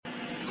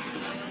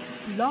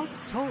Blog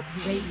Talk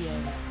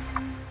Radio.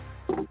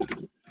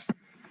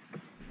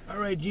 All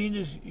right,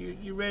 Genius,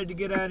 you ready to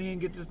get out of here and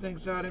get this thing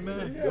started,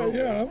 man?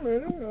 Yeah, I'm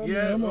ready.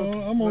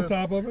 I'm on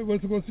top of it.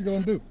 What's you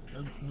gonna do?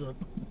 Look,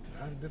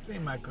 this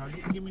ain't my car.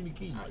 Give me the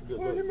keys.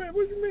 What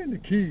you mean the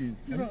keys?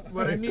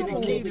 What I need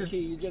the key.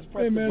 You just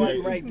press the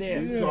button right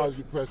there. As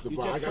you press the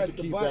button. I got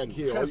the key back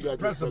here. All you got to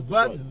press do a is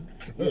button.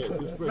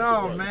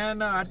 No, man,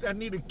 no. I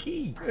need a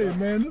key. Hey,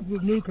 man, this is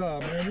a new car,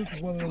 man. This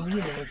is one of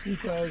them,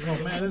 2000.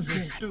 Oh, man, this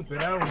is stupid.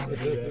 I don't want to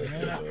do that,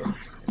 man.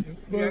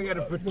 I got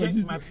to protect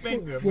my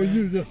finger, Well, man.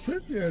 you just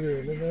sit there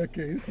then, in that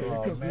case.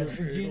 Oh, man,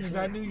 Genius,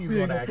 I knew you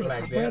were going to act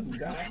like that.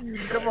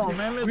 Come on,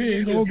 man, let's we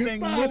ain't get gonna this get thing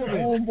started,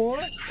 moving. homeboy.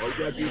 all you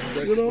got to do is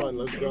press the button.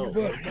 Let's go.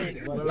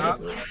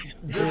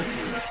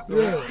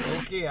 Well,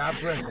 okay, I'll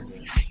press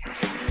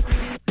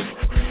it.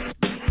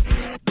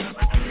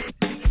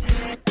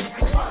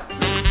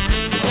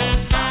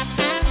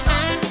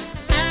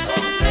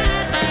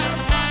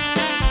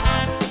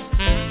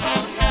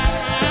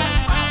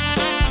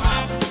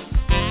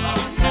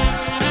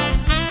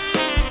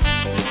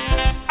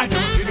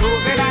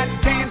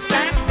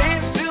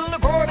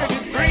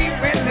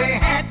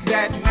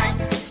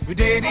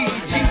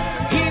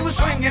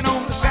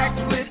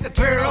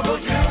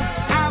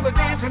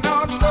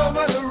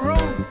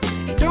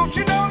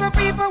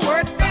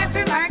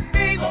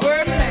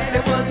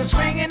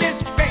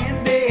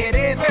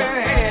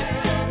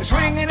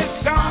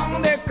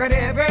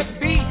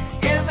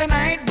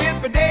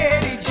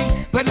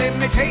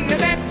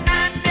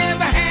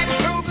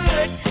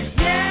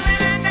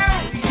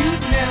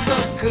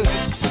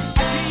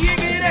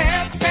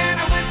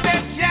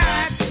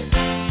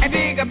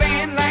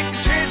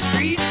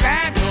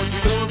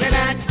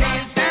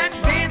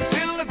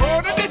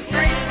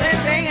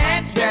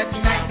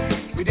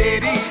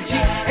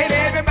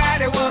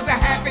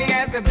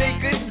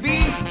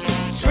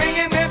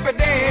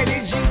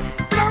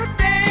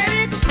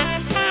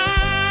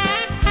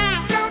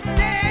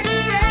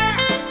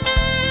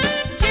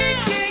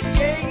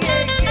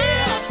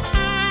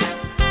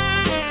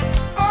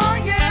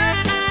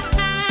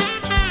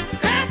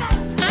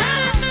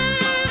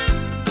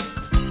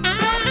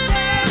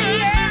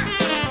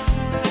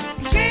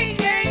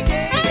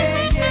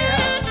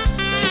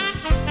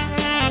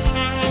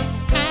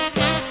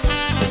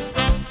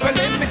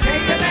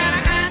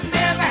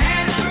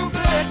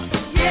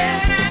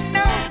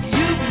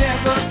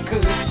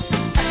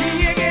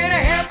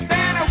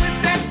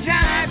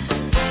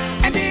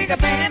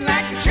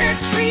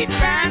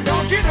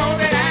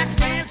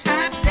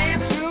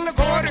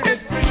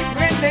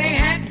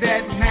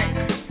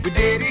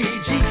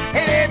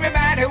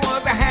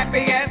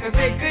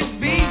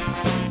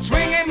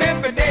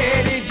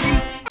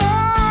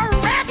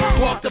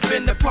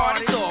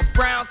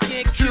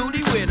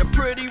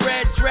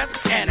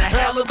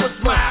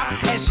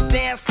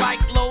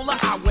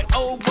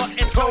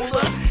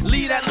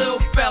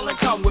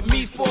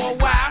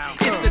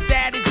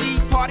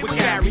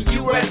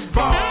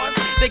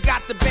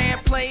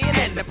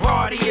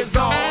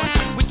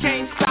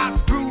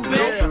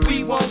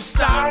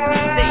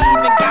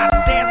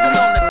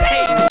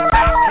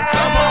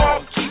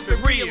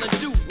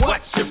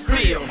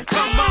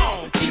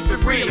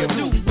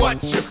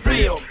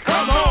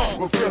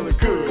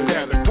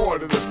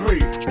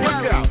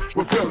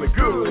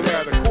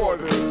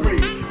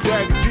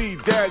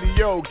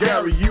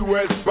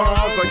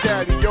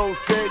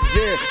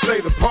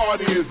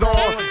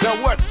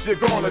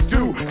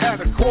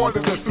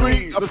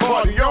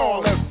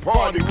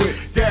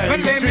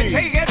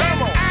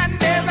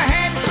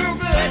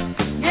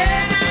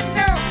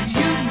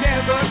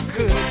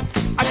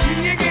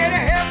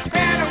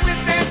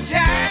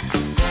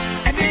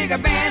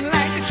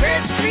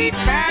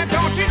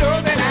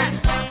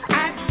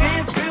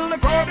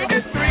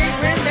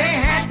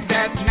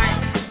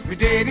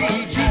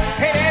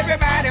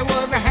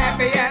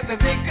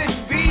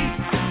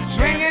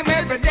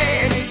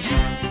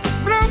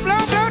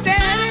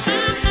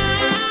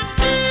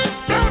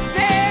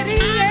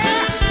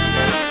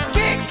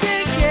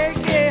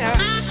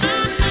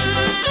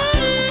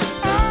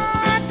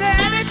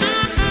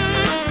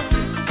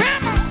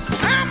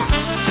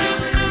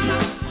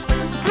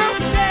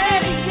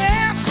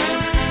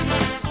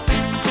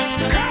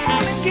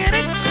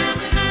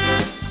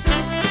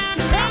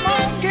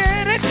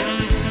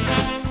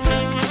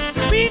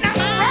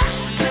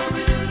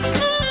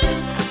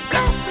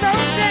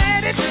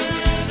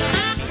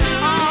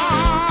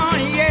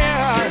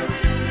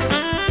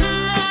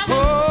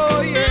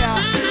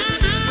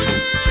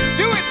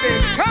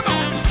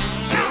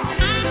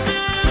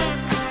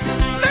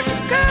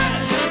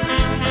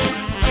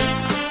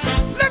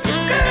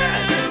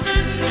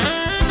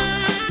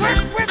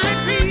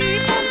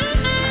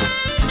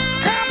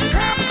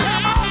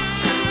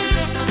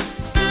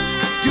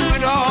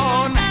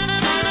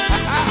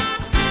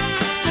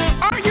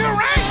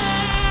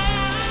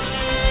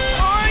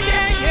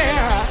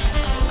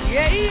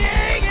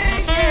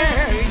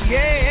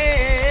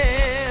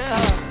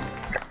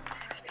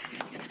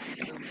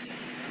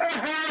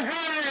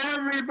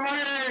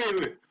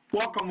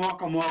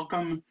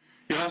 Welcome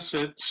Yes,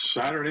 it's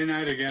Saturday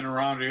night again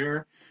around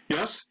here.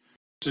 Yes,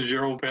 this is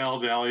your old pal,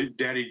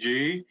 Daddy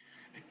G.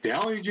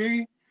 Daddy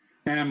G?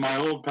 And my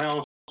old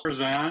pal,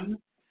 Starzan.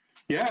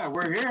 Yeah,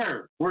 we're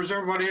here. Where's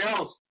everybody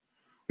else?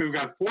 We've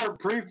got Fort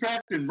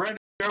Prefect and Brenda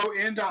Joe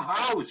in the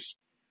house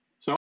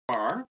so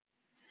far.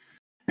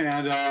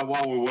 And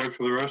while we wait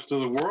for the rest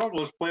of the world,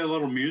 let's play a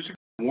little music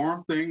and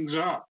warm things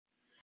up.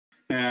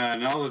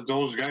 And now that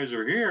those guys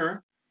are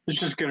here, let's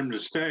just get them to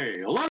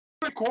stay. Let's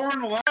play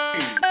Corn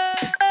Lane.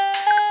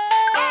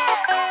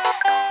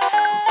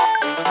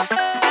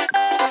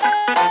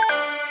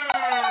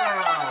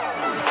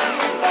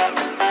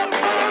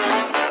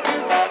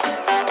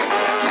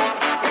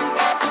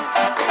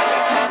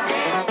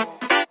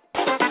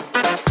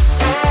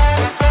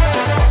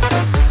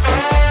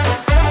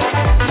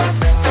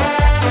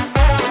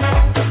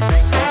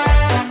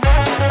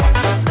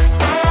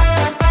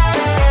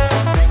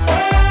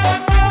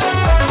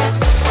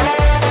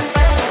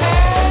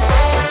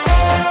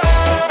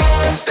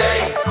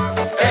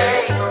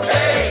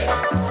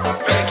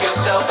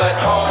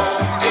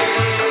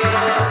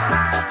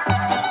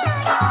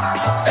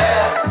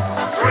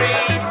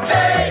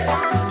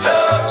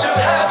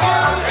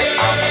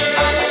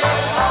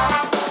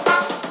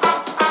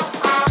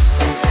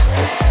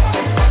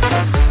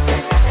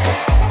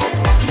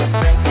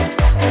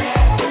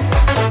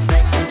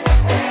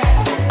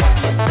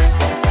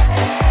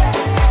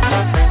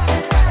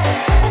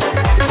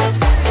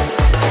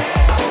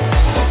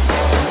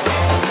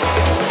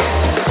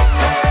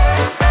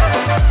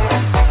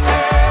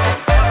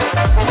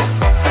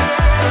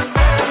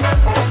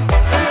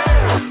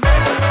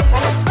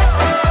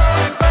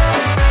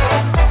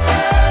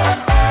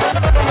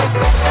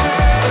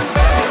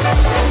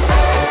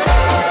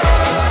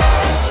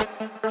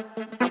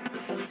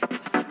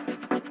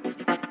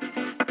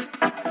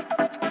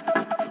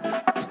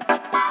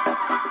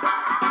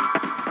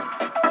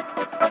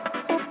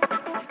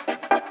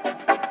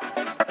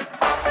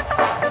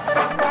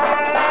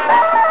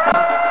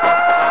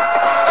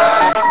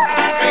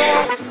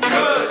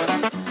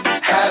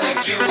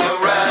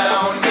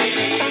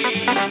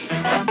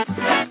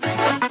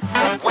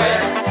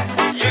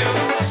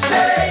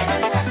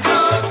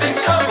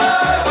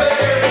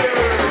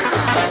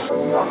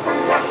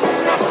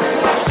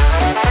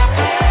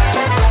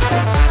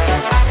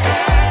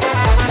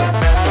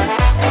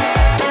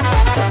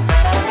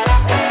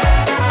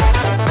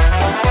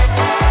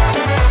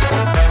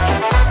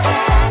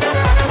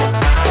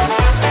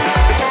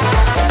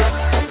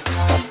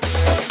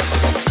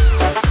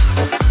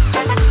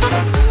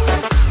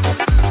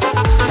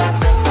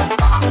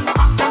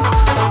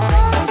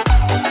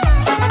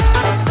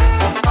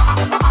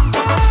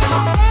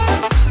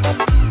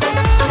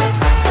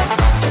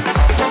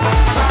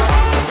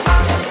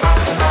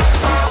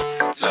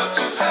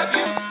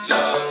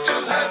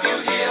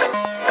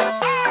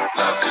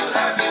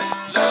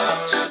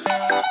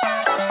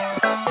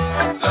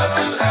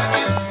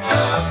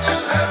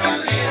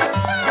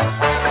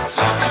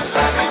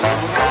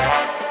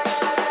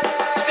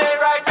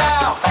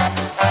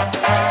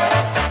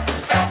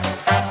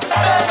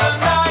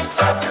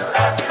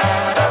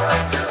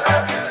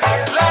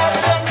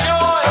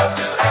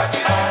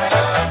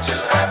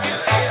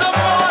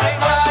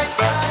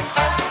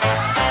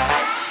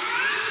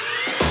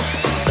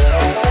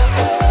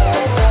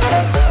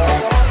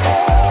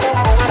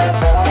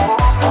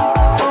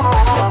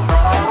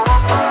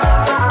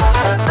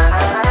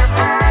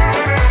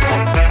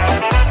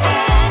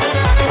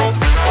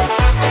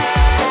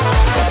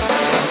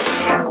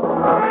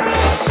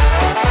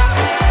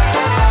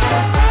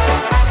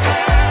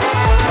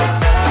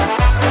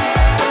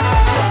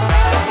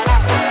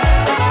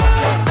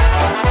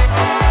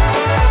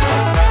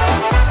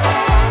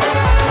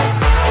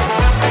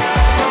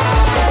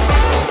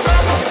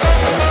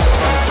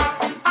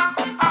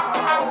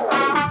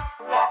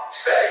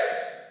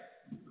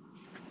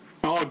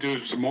 Do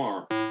some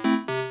more.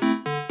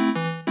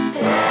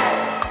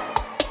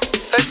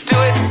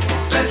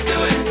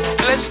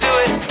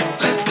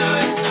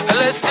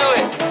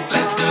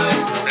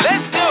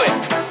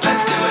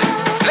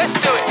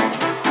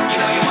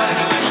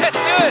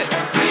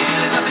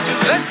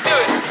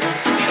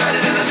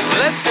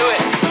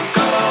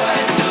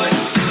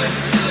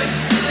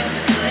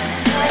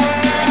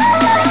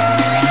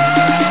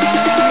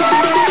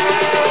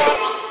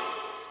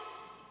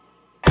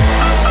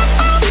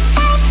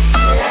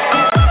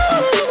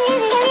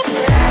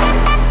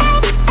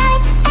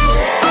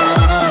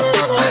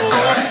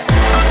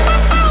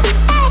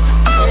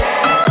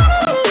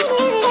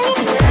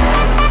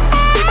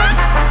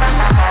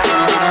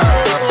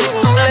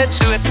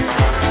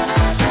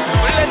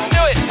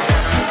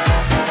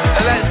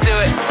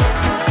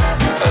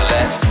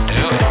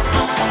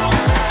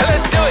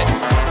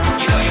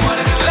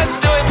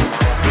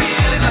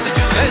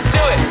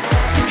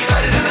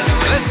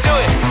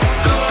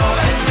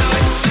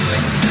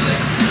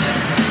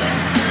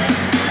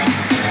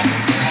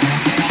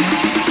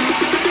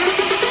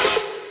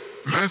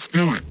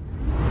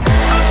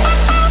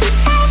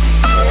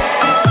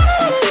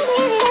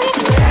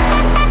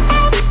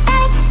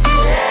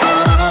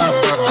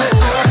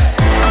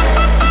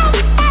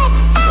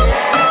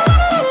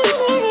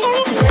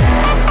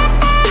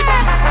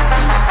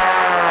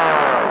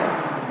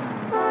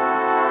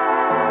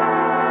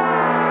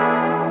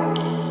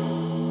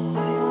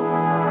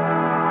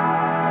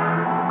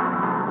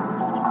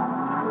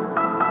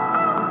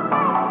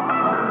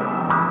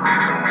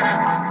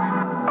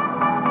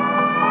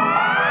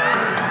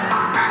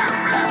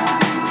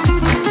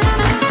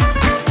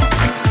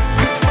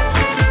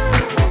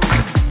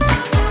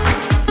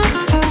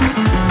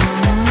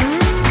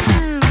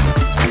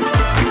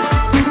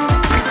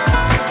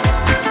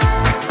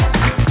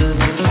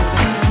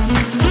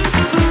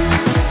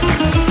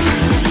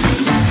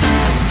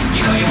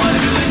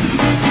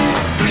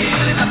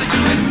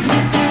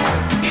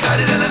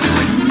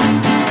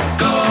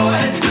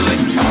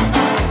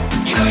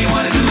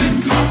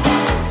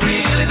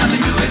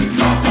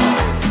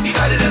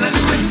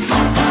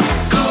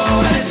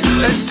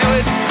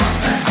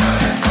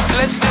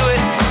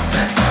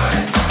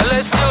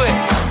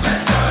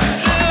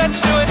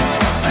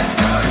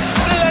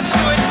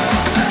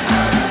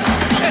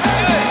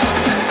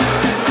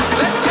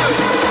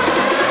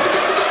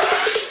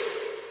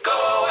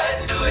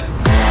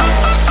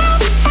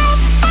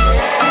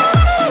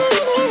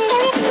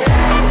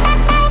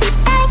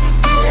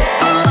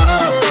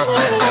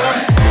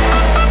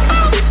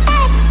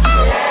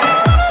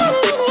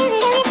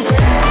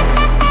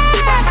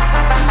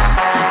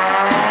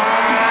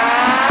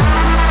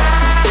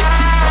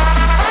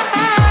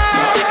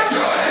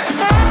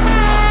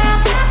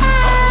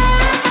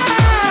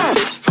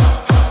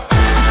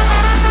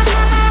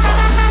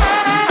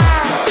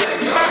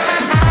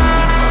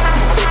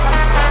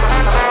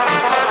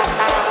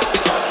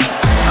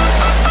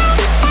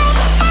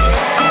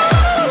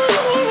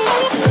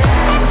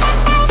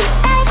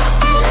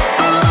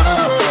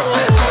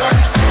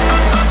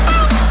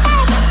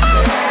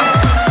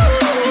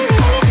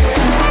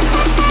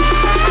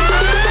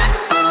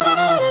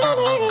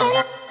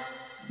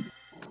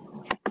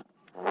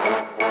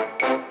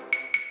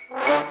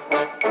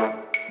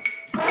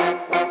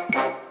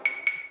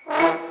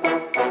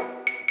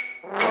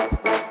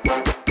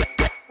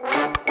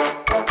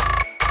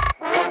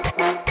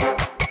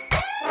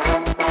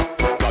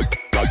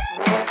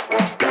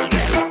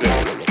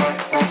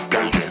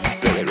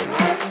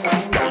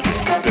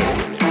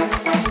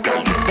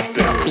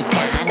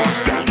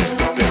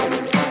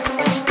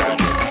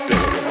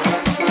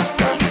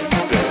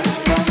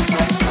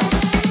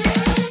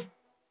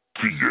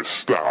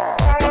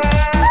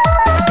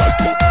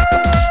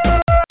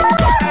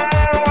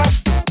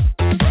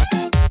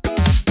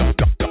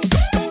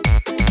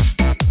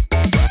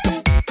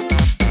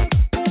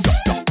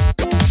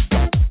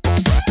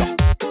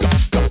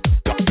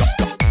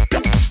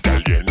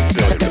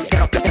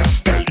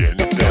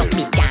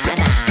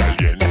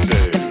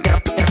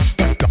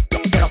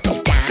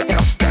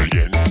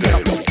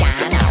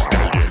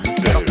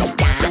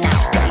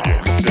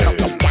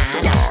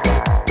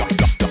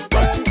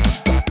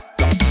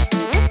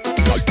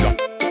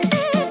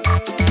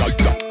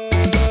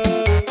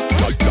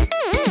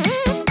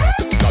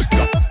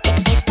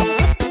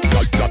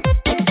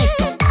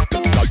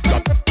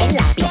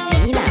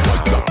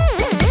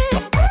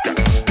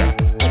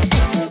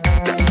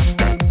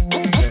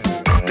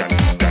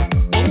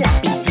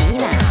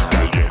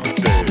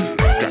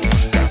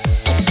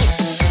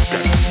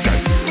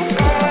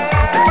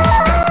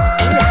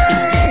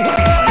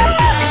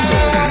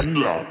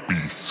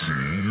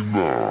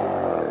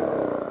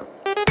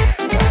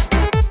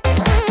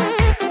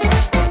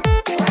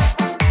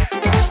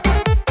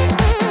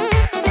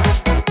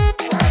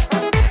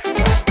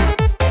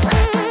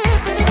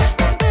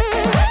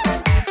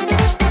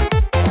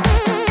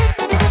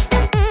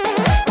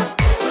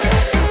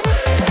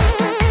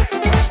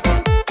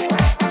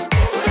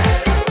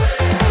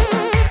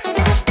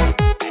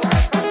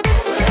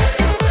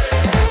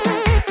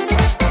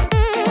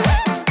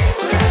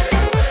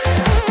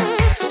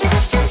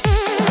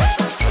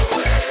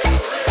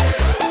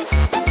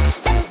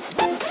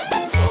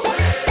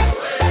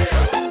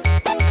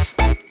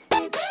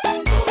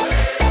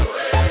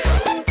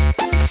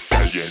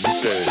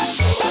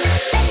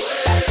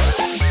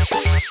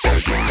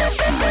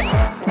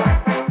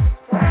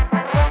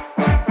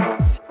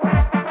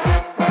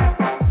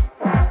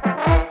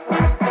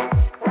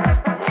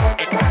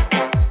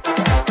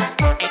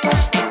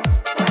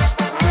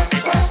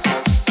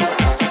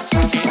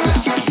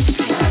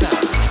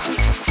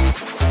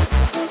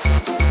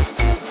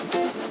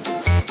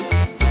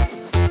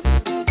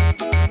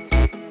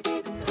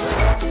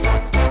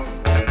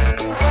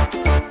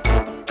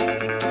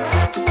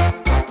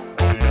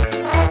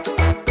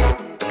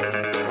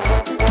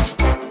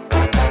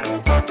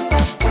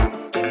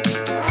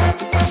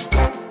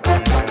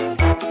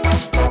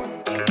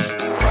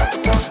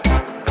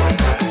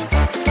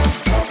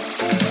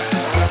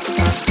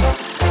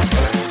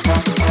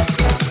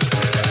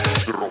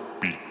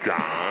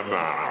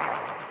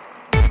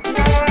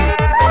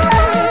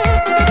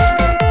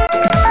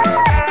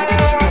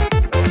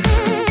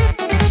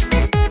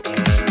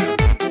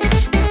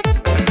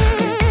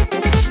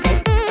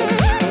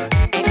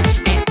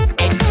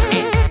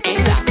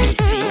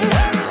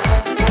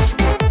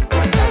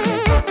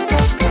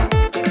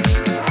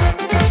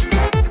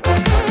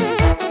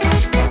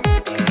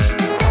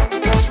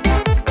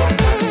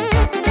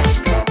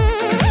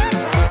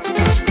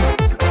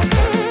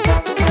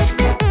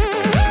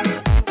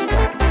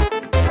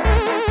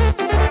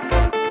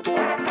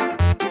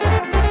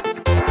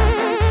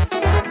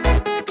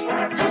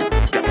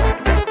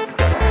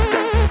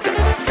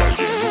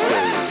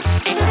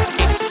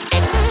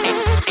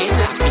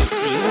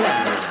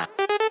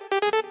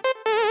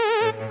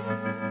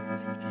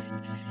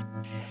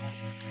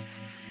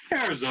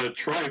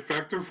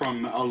 trifecta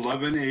from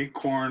 11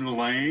 Acorn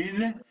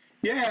Lane.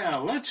 Yeah,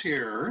 let's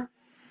hear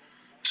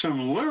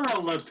some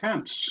literal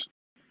attempts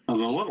of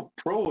the little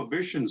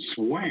prohibition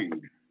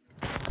swing.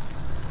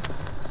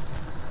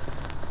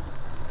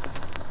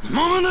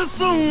 Moment of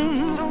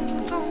soon,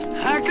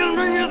 I can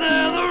bring you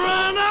there, the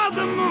run of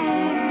the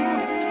moon.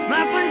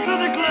 Nothing to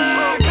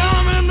declare,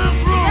 come in this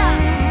room,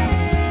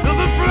 to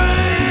the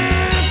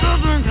praise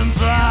doesn't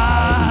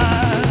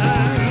contrive.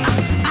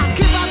 I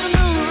keep out the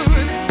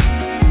mood,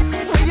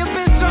 when you've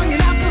been strung, you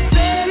have to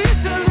stay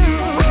to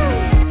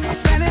lose. I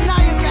spend it now,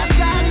 you got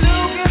that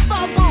looking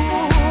for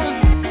moves.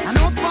 I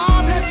know a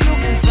problem look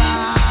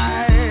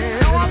inside,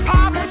 I know a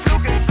problem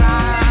look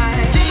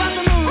inside. Keep out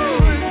the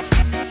mood,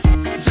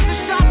 just to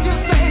stop you,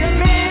 say the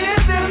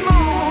minutes and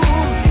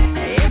move.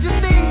 If you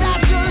think that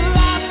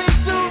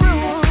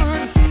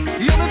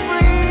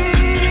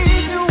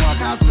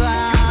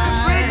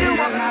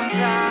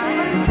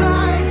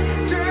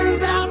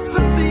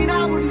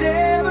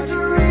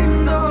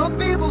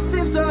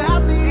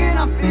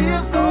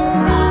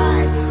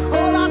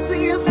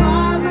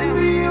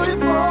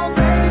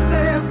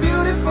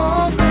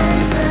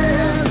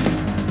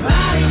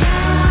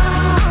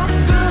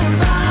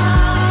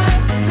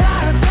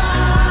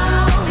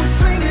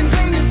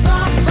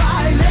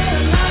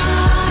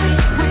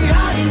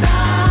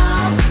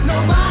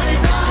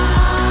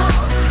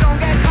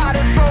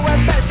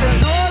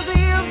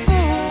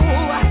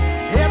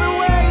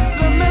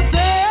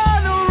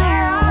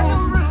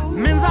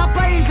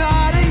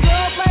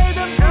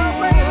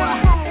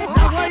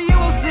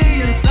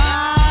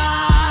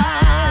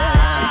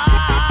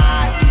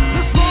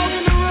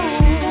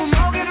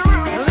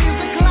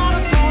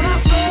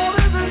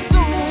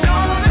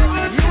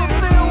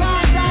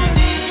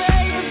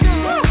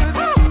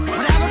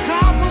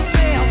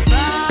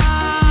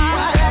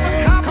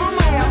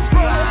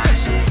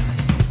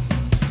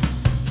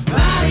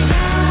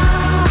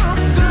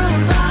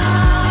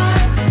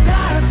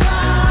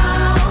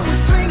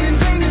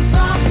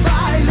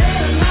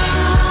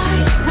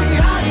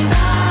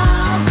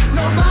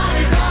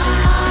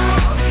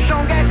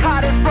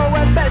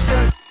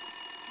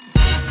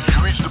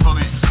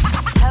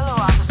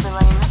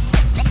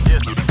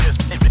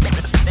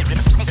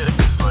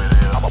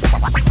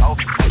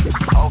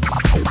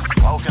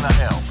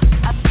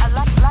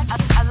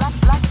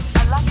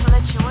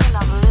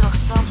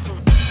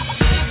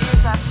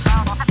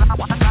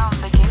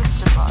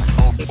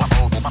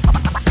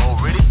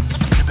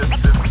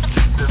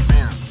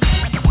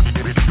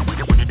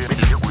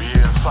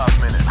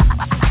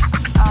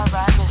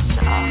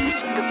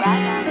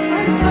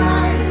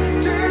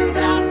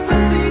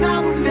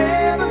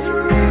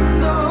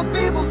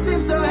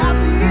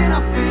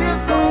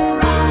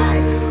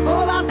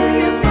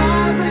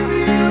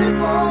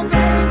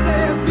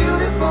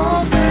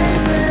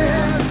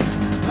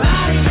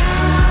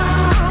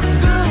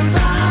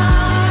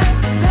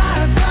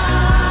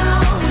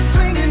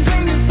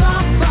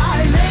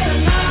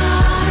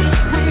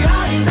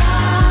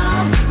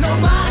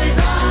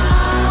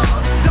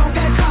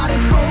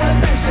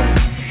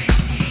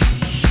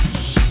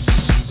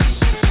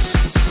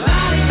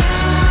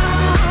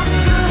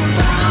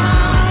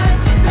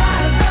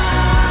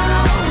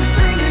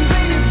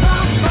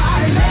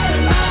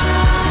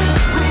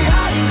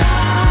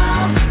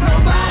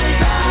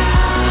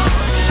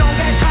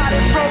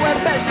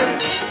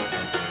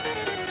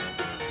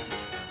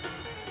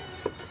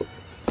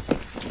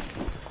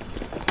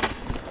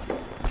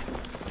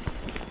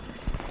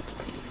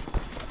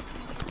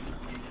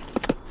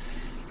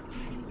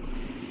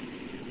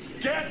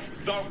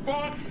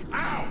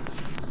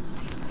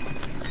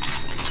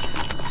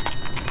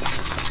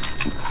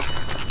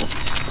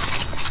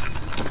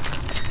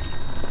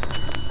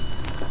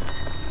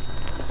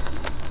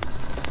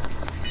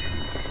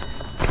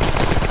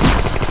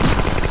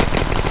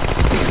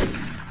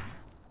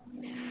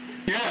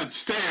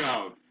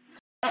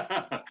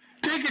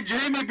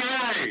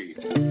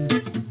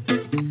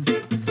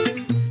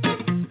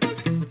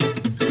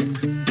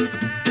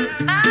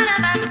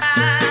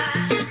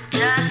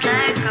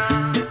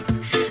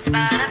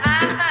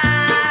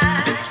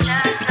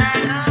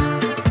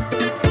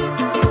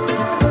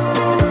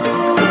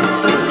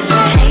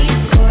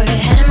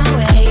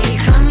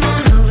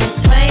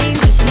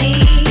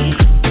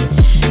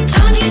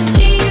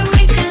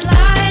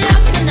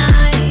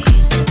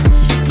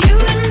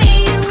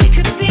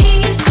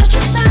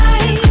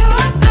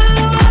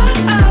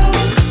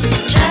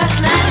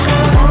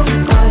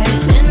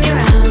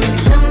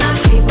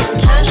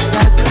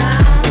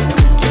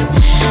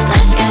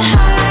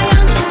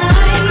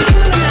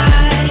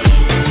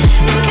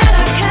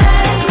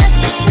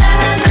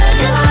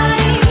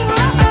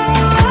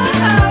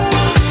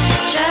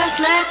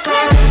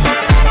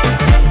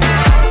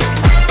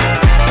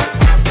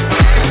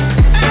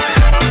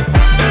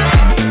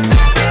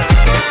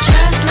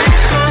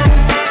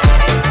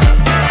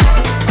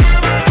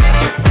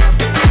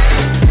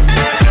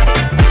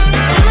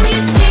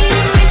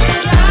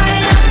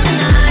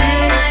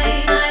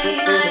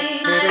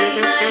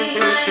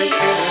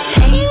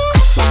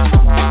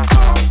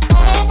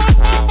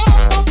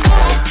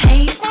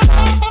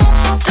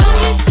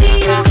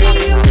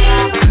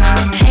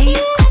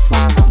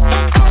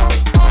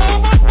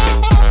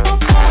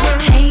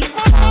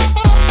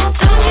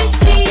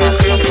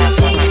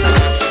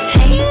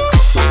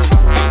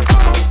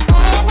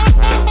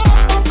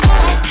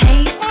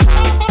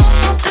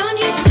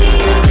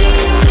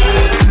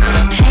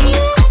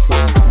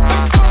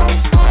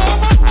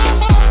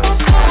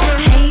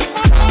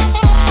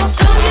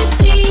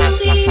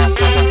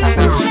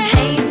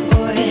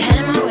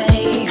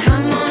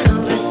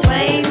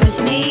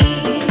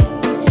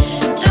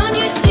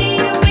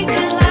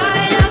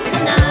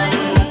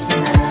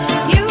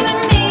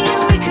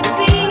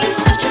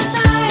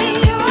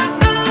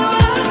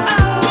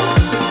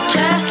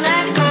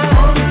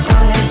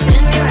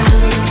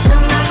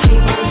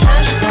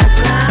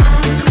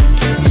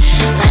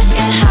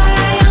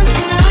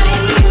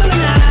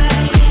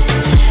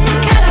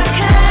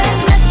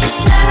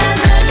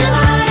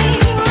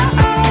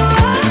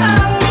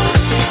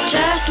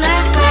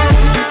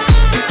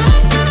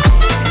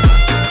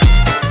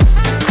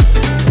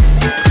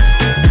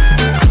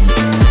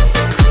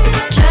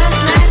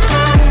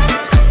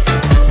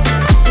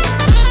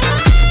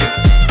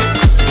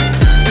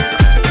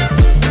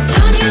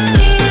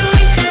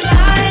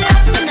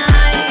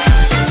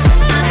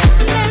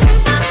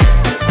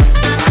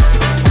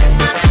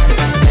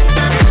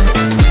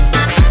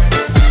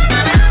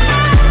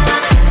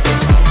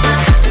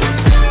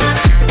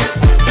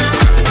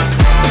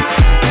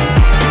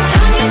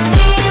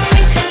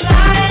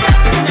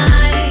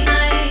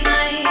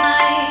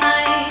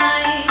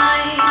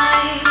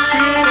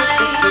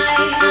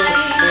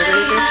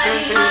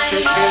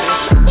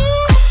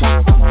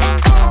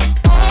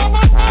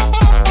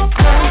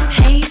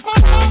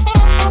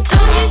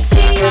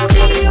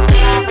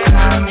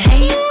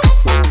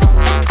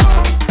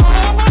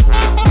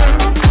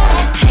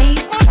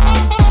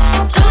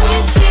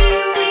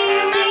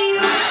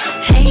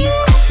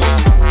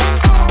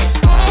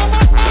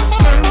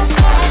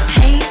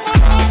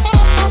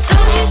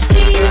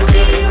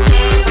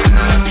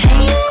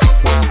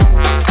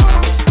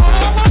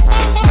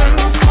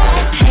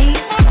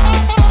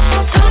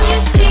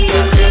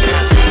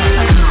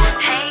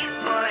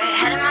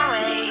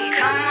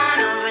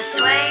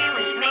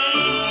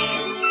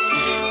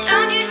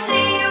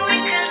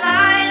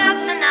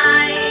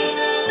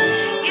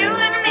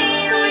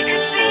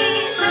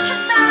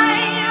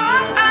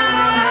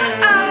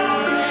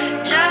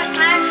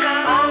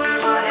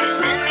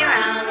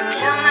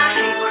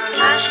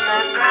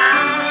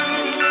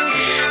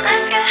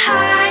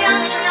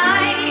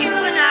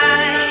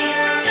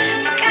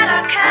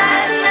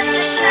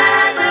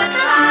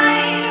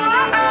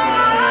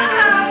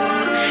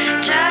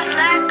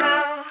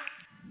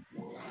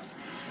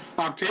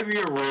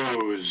Octavia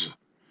Rose.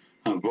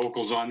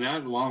 Vocals on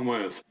that, along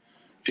with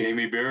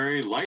Jamie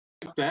Berry, Light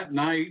Up That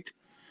Night.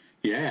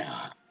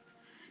 Yeah.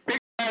 Big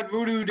Bad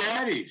Voodoo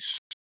Daddies.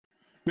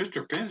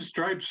 Mr.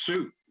 Pinstripe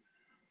Suit.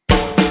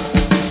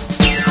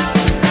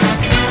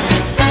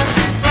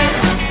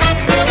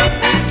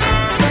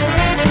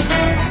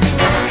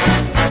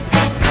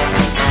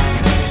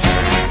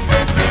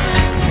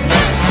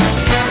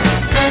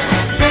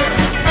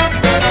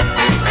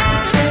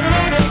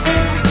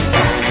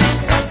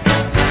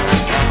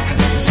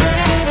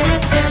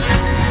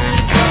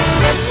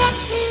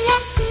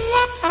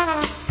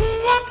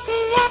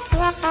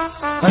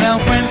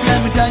 Now, friends,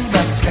 let me tell you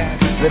about the cat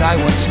that I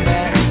once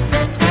met.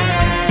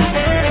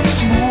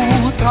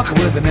 Smooth talker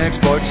with an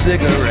export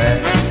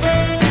cigarette.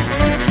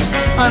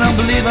 I don't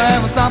believe I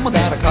ever saw him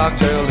without a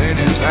cocktail in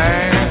his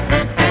hand.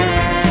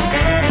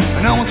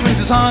 No one swings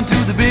his on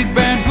to the big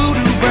band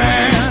voodoo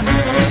band.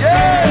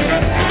 Yeah!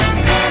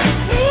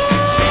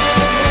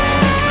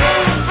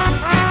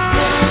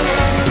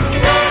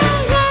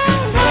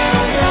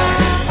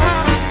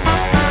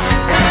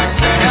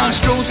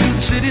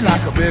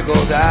 Like a big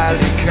old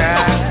alley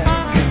cat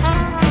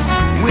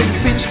with a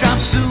pinstripe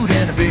suit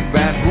and a big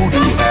bad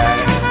voodoo hat.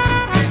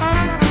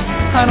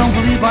 I don't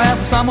believe I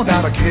ever saw him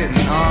without a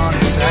kitten on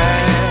his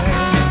head.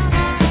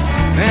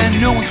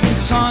 And no one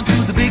swings us on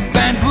to the big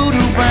band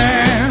voodoo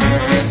band.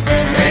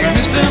 Hey,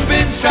 Mr.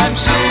 Pinstripe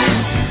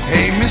Suit.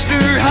 Hey,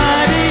 Mr.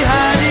 Hidey,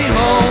 Hidey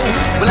Ho.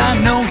 Well, I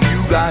know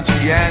you got the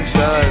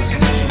answers.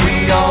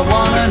 We all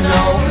wanna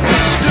know.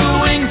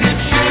 Mr. Winged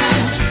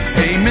Shoes.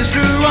 Hey,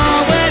 Mr.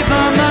 Always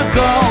on the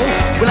go.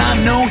 Well, I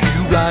know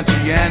you got the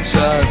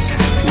answers.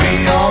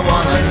 We all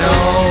wanna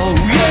know,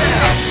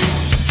 yeah!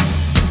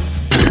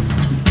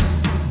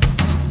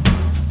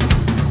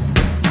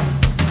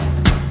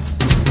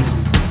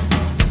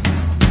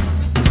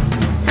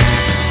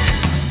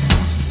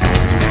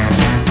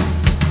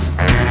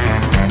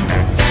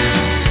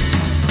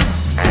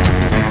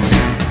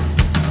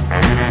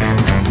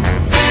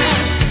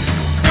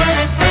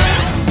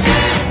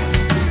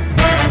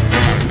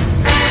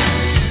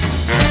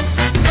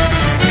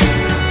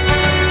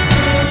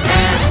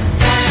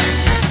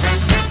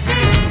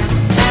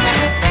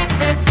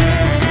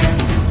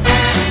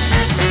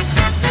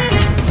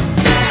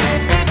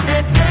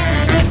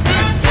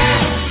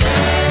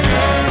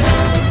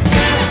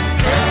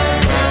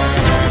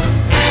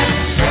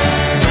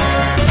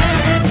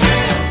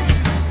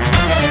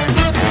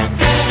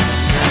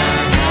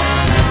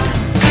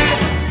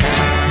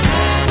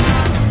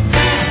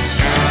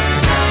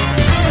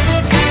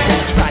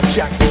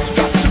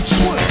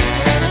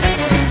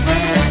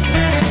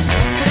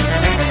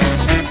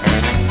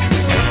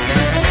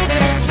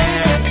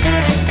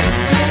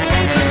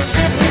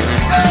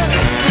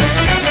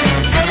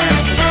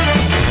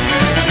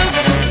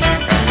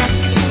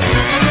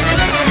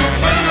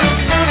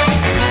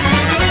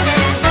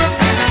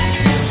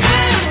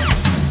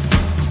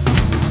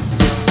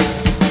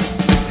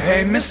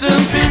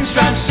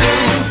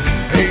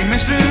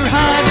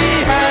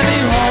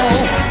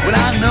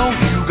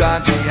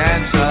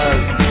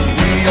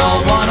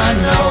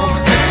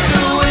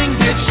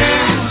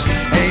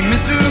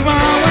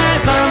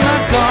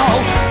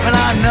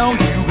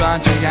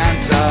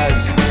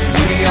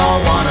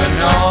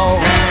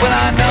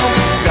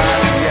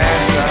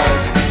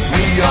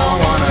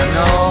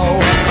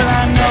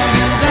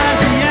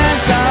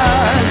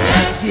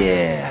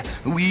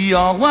 We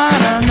all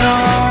wanna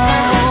know,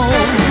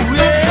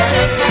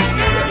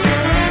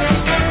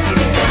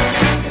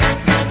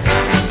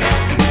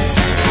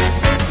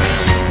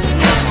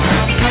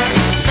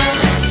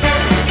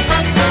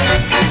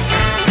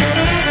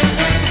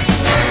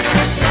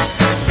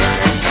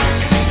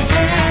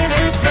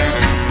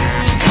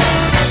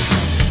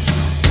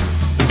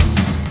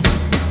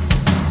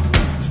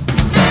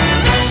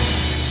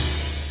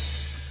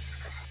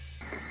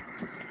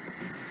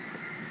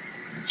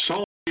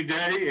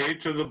 Day,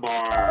 8 to the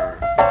bar.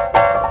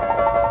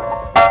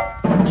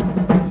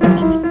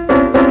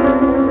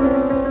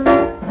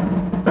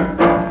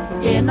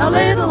 In a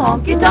little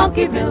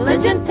honky-tonky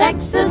village in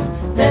Texas,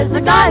 there's a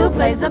guy who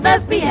plays the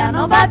best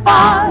piano by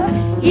far.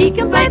 He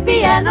can play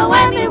piano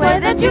any way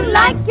that you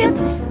like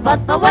it,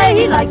 but the way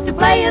he likes to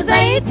play is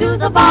A to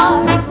the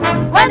bar.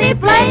 When he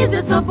plays,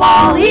 it's a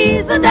ball.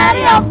 He's the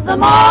daddy of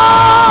them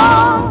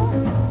all.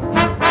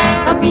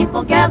 The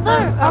people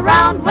gather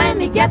around when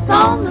he gets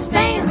on the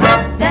stand.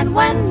 Then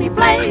when he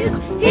plays,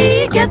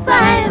 he gets a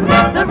hand.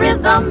 The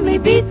rhythm he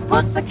beats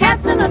puts the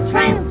cats in a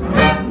trance.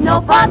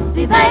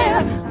 Nobody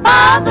there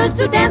bothers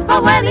to dance,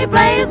 but when he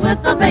plays with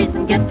the bass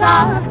and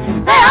guitar,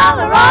 they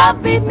holler, "Oh,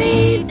 beat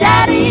me,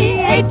 daddy,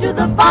 A to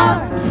the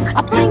bar."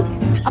 A plink,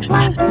 a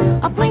plank,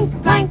 a plink,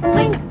 plank,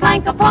 plink,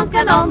 plank, a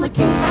plunkin' on the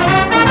key.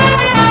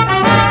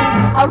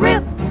 A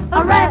riff,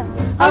 a rap,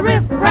 a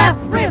riff, rap,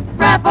 riff,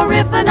 rap, a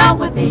riffin' out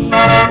with ease.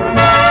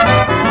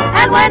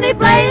 And when he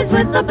plays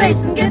with the bass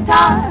and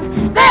guitar,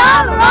 they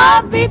holler,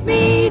 "Oh, beat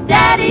me,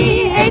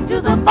 daddy, A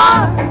to the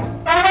bar."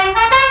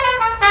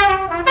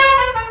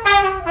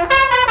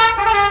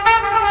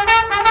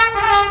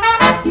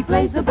 He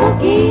plays the boogie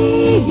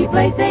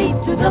plays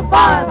 8 to the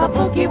 5, a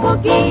boogie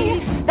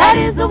woogie. That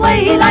is the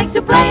way he likes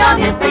to play on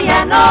his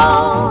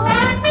piano.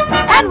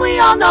 And we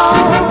all know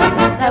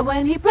that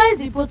when he plays,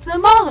 he puts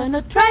them all in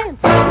a trance.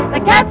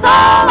 The cats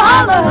all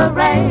holler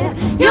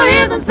hooray. You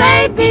hear them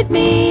say, beat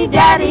me,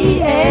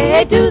 daddy,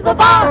 A to the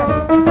bar.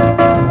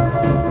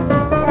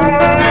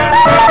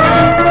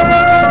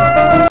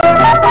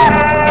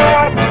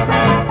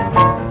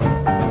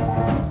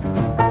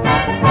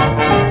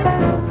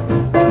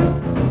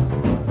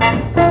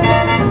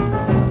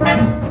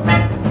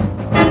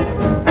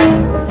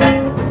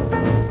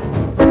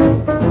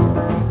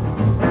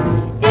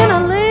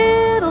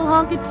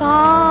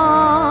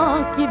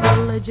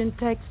 In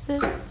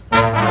Texas,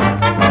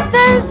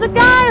 there's a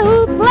guy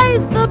who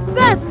plays the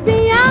best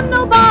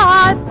piano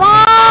by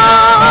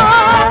far.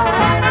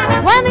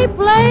 When he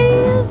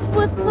plays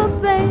with the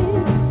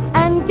bass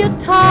and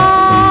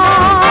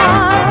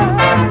guitar,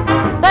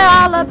 they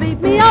all beat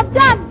me up,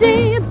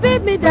 daddy,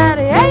 beat me,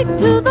 daddy, 8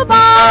 to the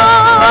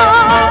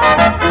bar.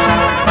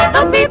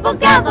 The people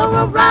gather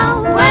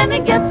around when he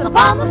gets up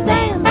on the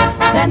stand.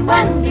 Then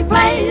when he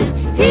plays,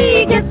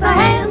 he gets a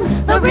hand.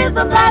 The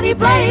rhythm that he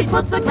plays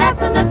puts the cats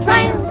in a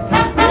trance.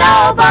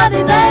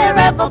 Nobody there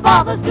ever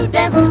bothers to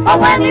dance. But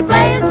when he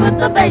plays with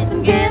the bass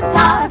and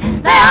guitar,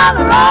 they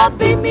holler, oh,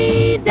 beat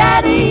me,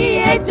 daddy,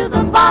 8 to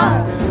the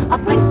bar. A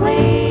blink,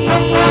 blink,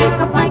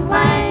 a plank,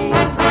 plank,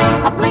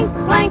 a blink,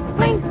 clank,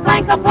 blink,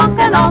 clank, a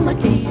plunking on the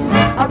keys.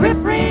 A riff,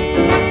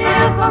 riff,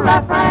 a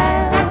rap,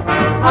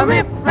 rap, a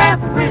riff, rap,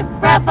 riff,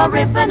 rap, a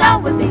riffing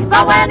out with these.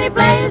 But when he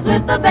plays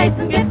with the bass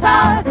and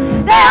guitar,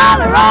 they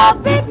holler, oh,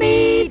 beat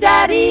me,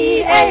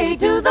 daddy, 8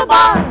 to the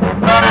bar.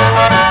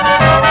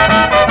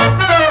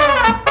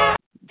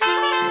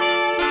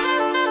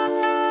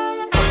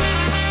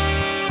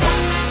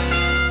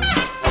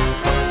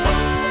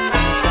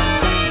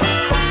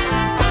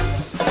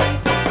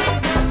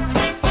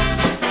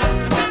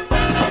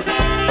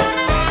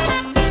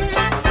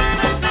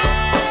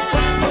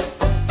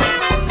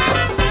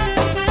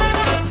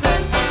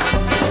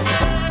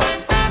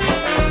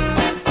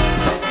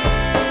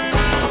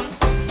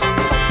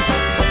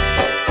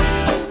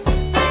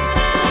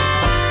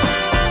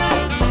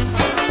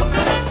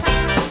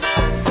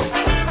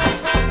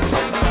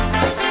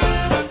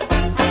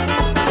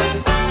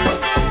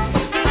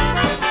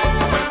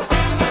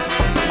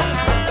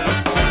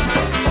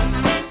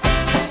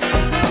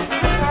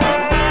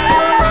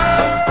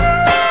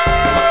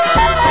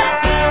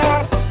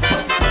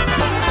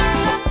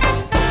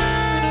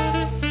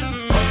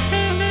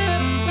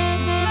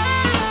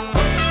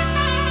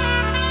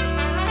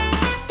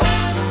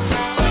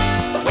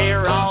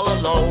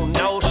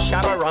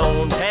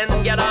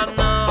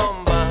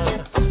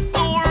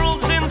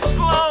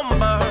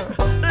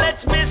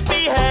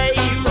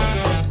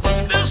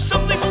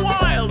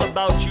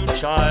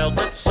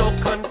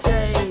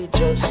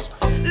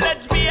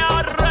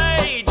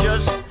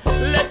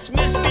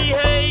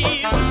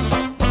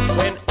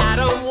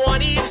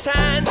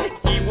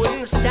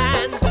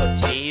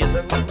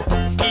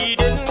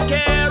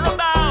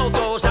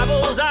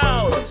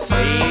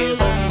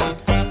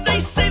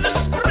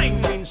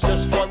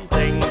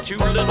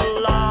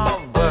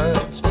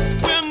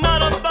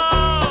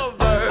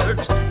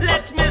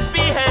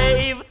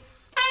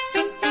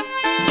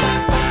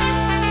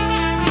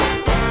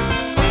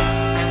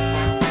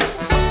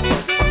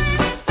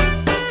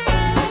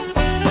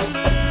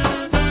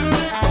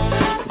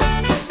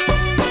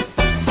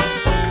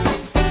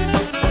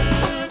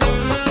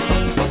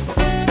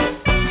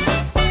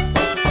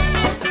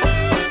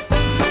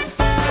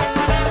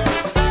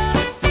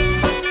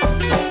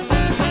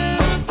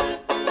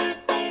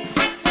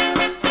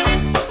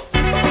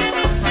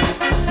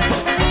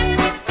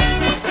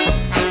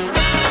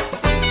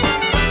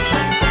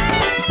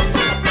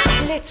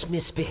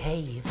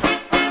 misbehave.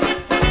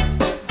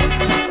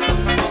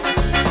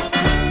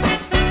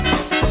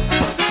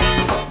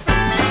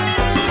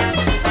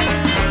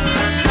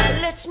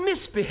 Let's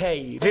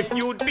misbehave. If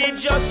you'd be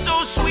just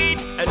so sweet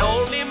and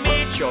only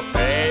meet your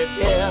fate,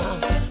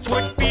 yeah,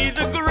 'twould be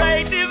the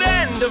great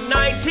event of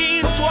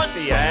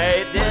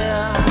 1928,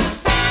 yeah.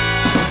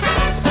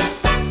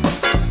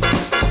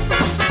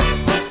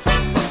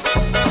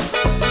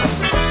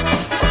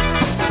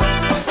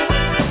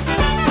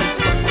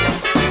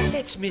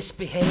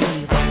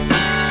 Misbehave.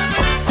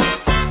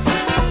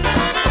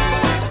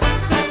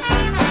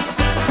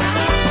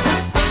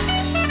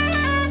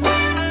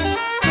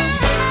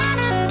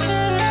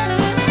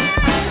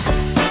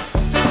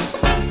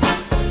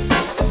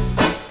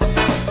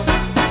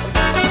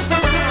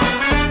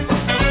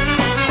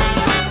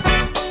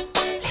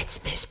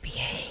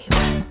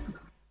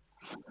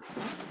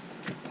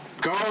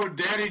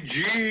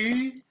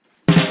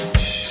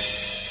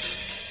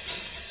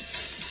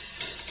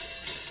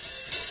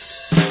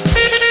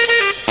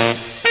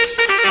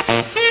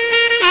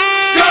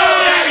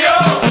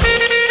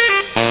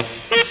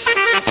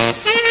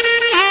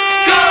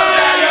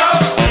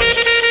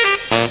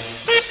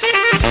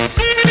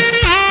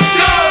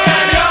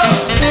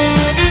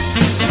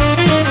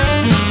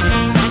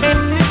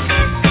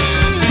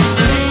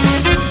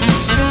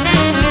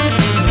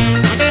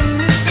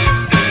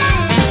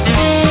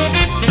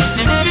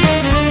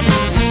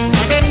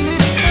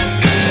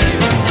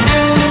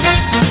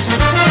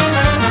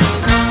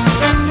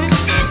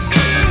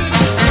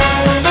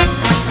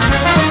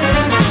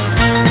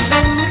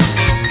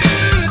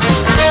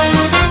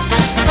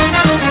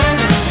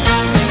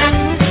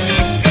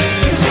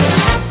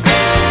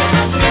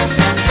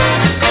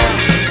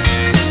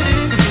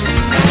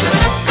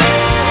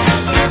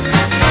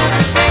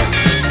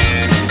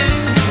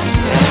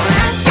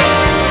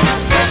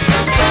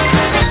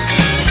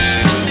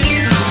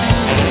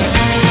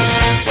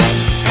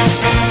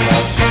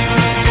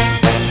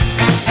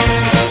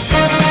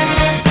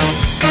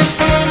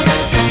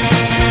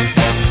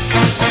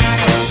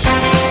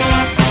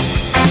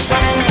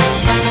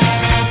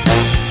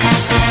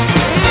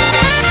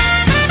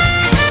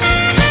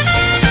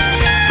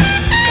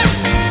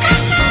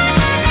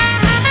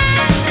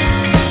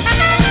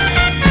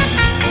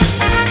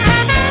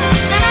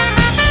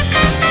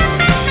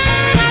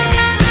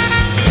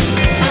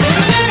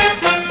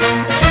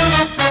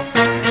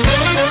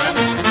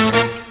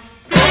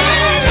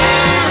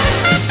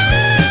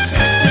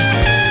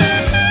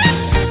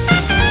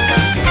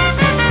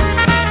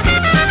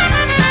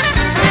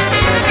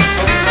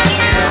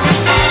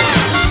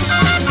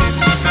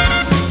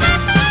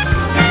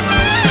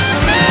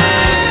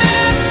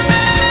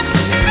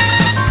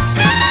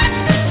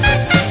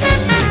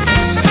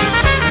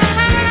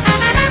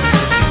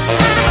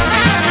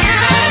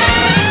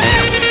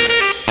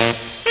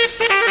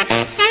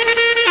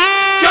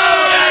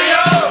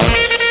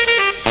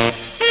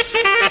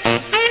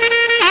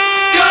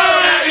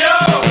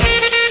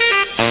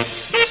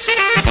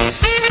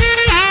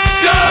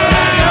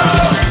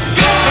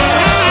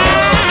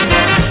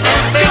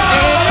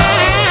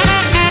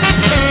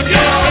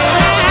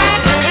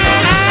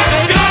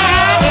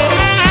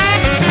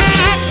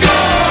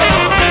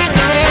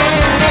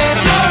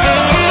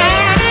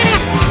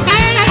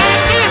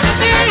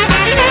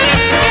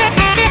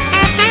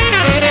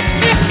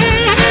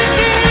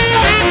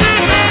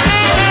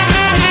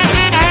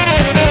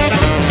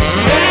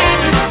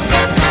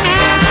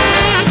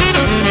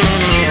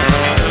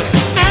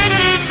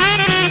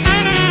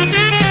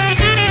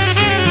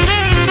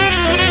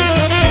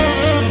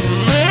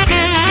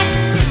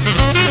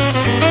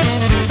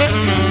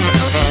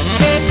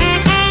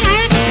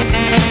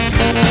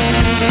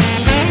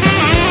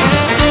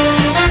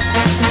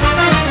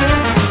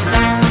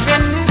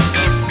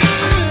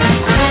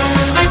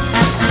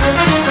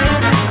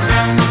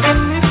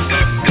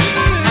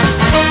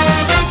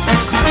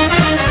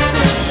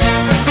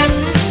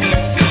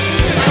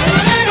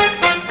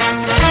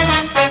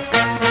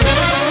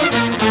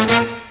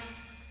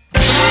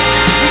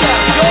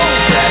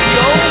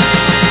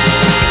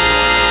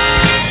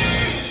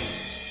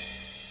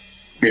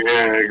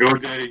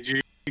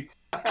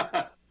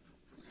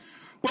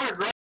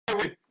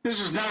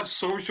 not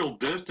social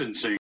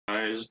distancing,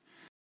 guys.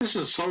 This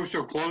is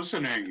social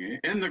closening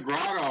in the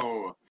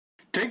grotto.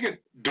 Take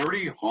it,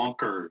 dirty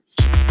honkers.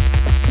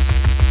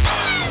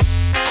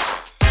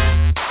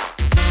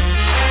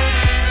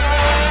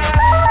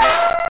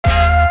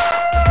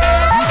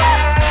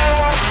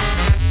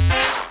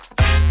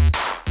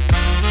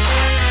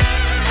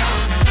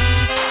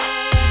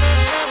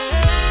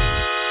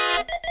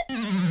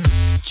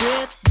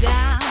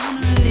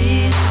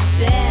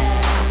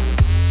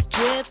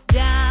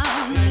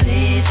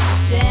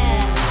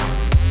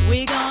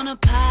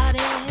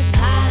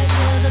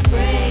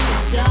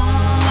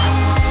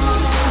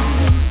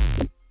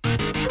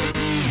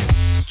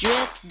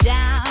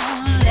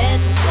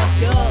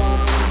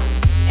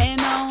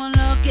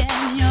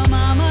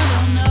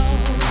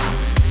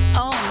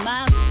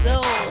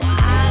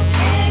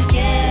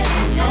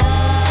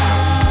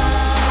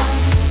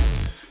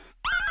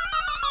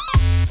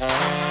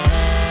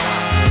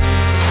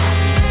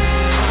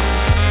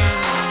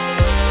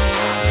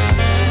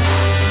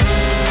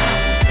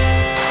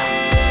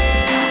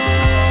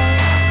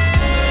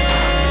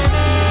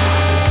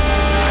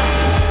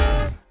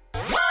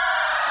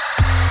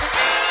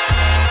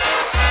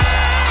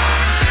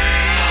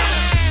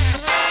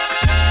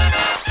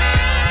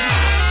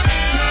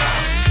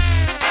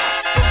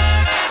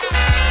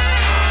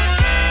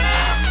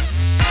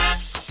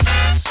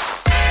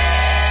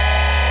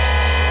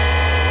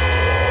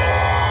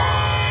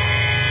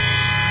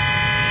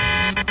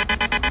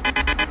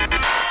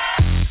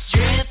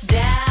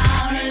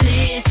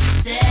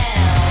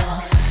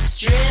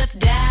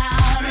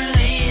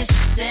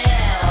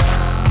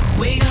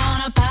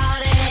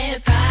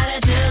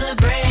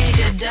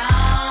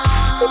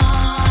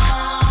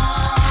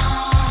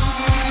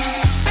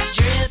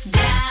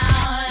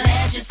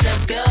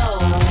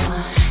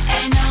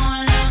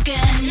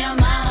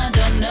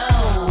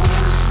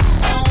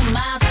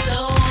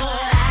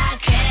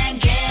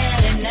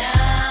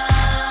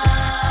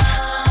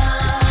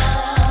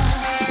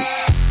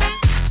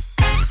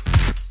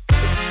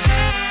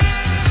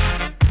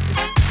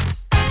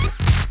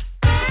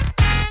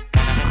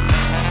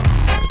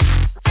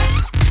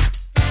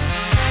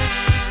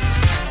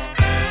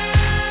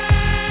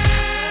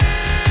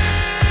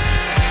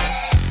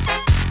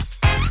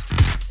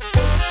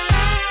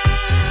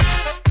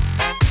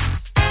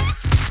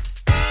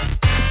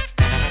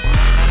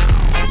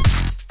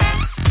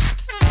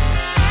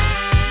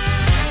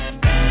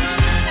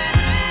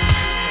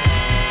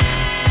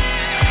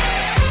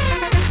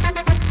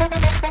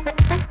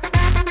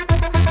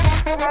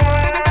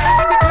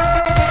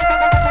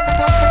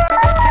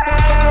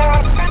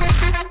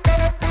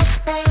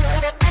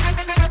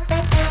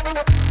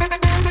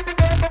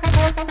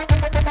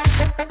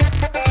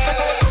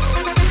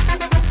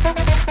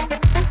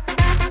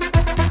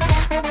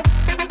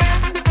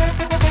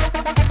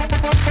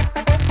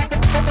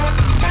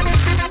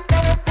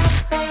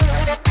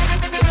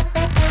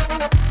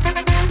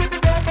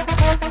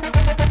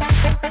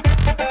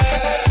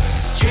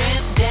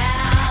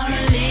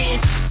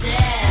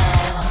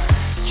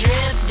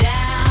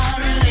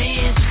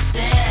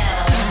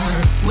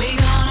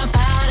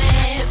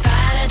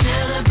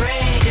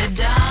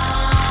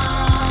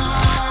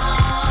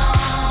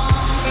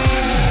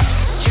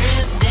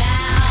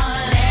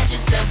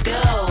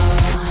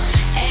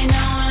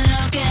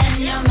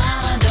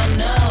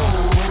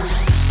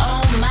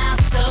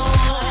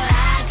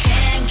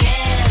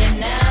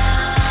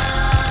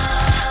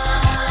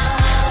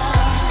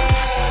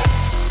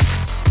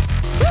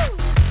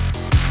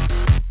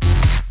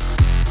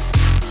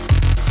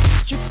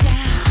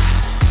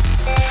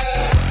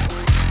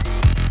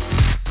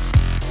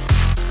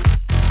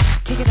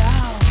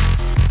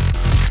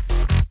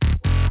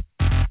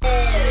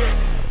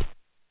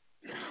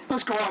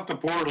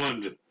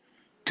 Portland.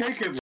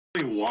 Take it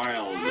really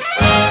wild.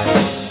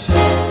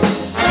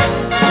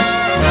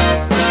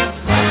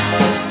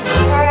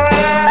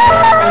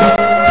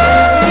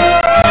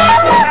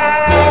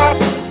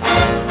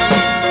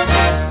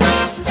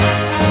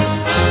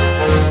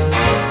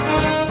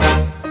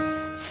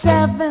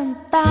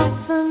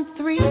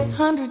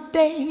 7,300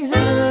 days is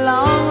a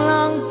long,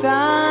 long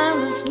time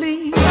to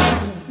sleep.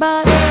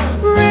 But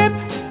Rip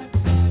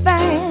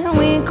Van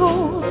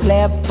Winkle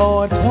slept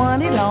for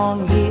 20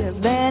 long years.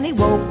 Then he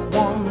woke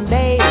one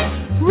day.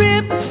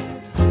 Rip's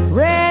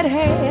red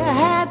hair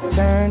had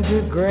turned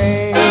to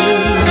gray.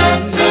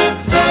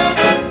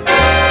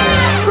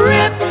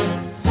 Rip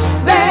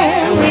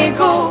Van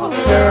Winkle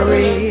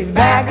scurried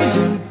back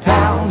into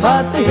town,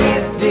 but to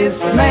his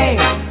dismay,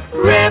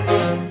 Rip's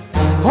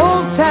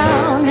whole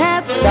town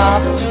had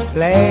stopped to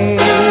play.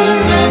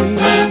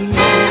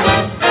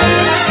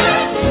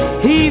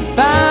 He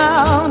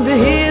found to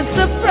his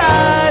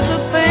surprise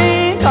a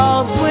thing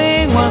called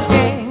swing was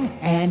king,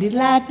 and he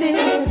liked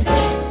it.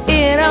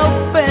 It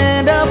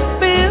opened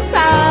up his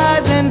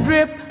eyes, and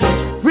Rip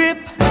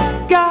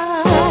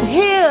got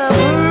his.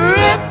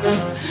 Rip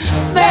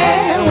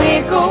Van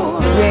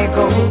Winkle's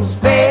wrinkles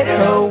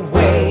faded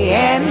away,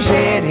 and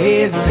shed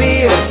his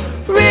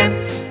beard. Rip,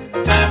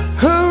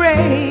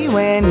 hooray,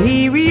 when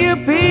he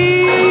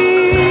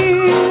reappeared.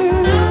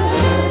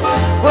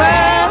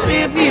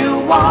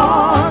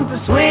 want to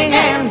swing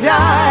and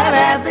jive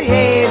at the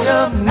age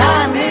of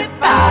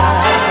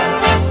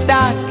 95,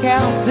 start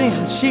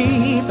counting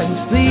sheep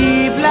and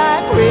sleep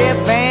like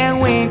Rip Van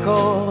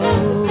Winkle.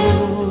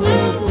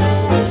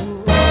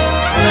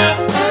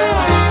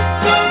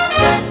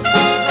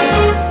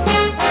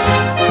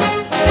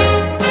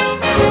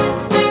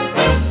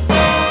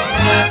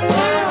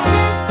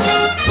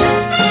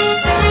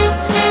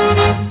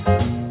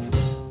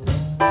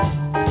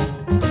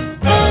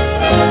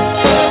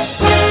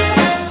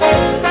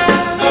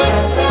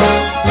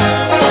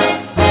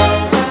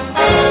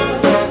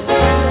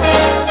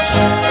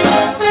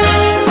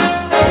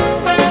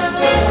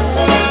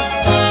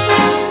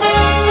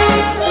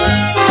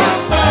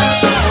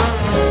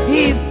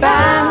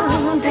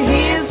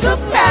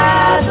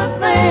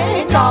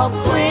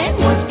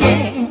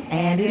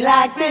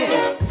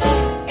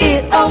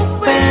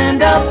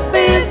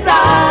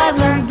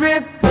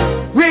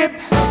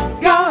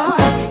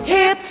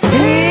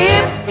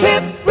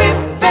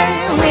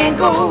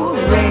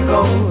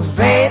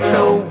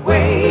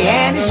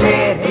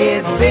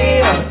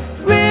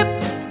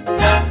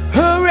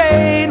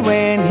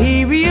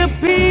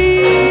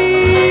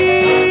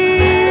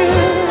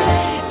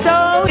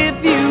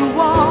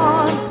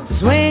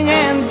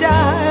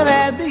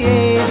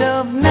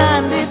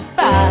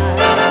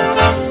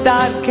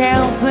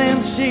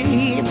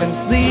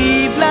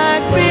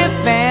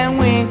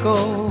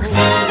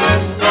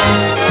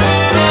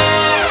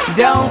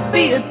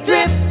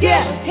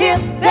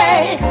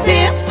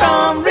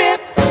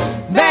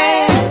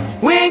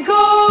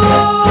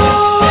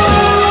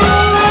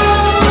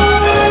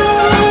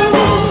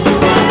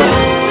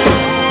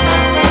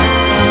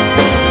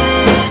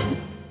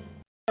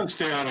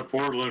 Stay out of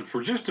Portland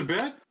for just a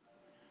bit.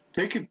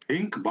 Take a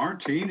pink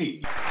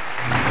martini.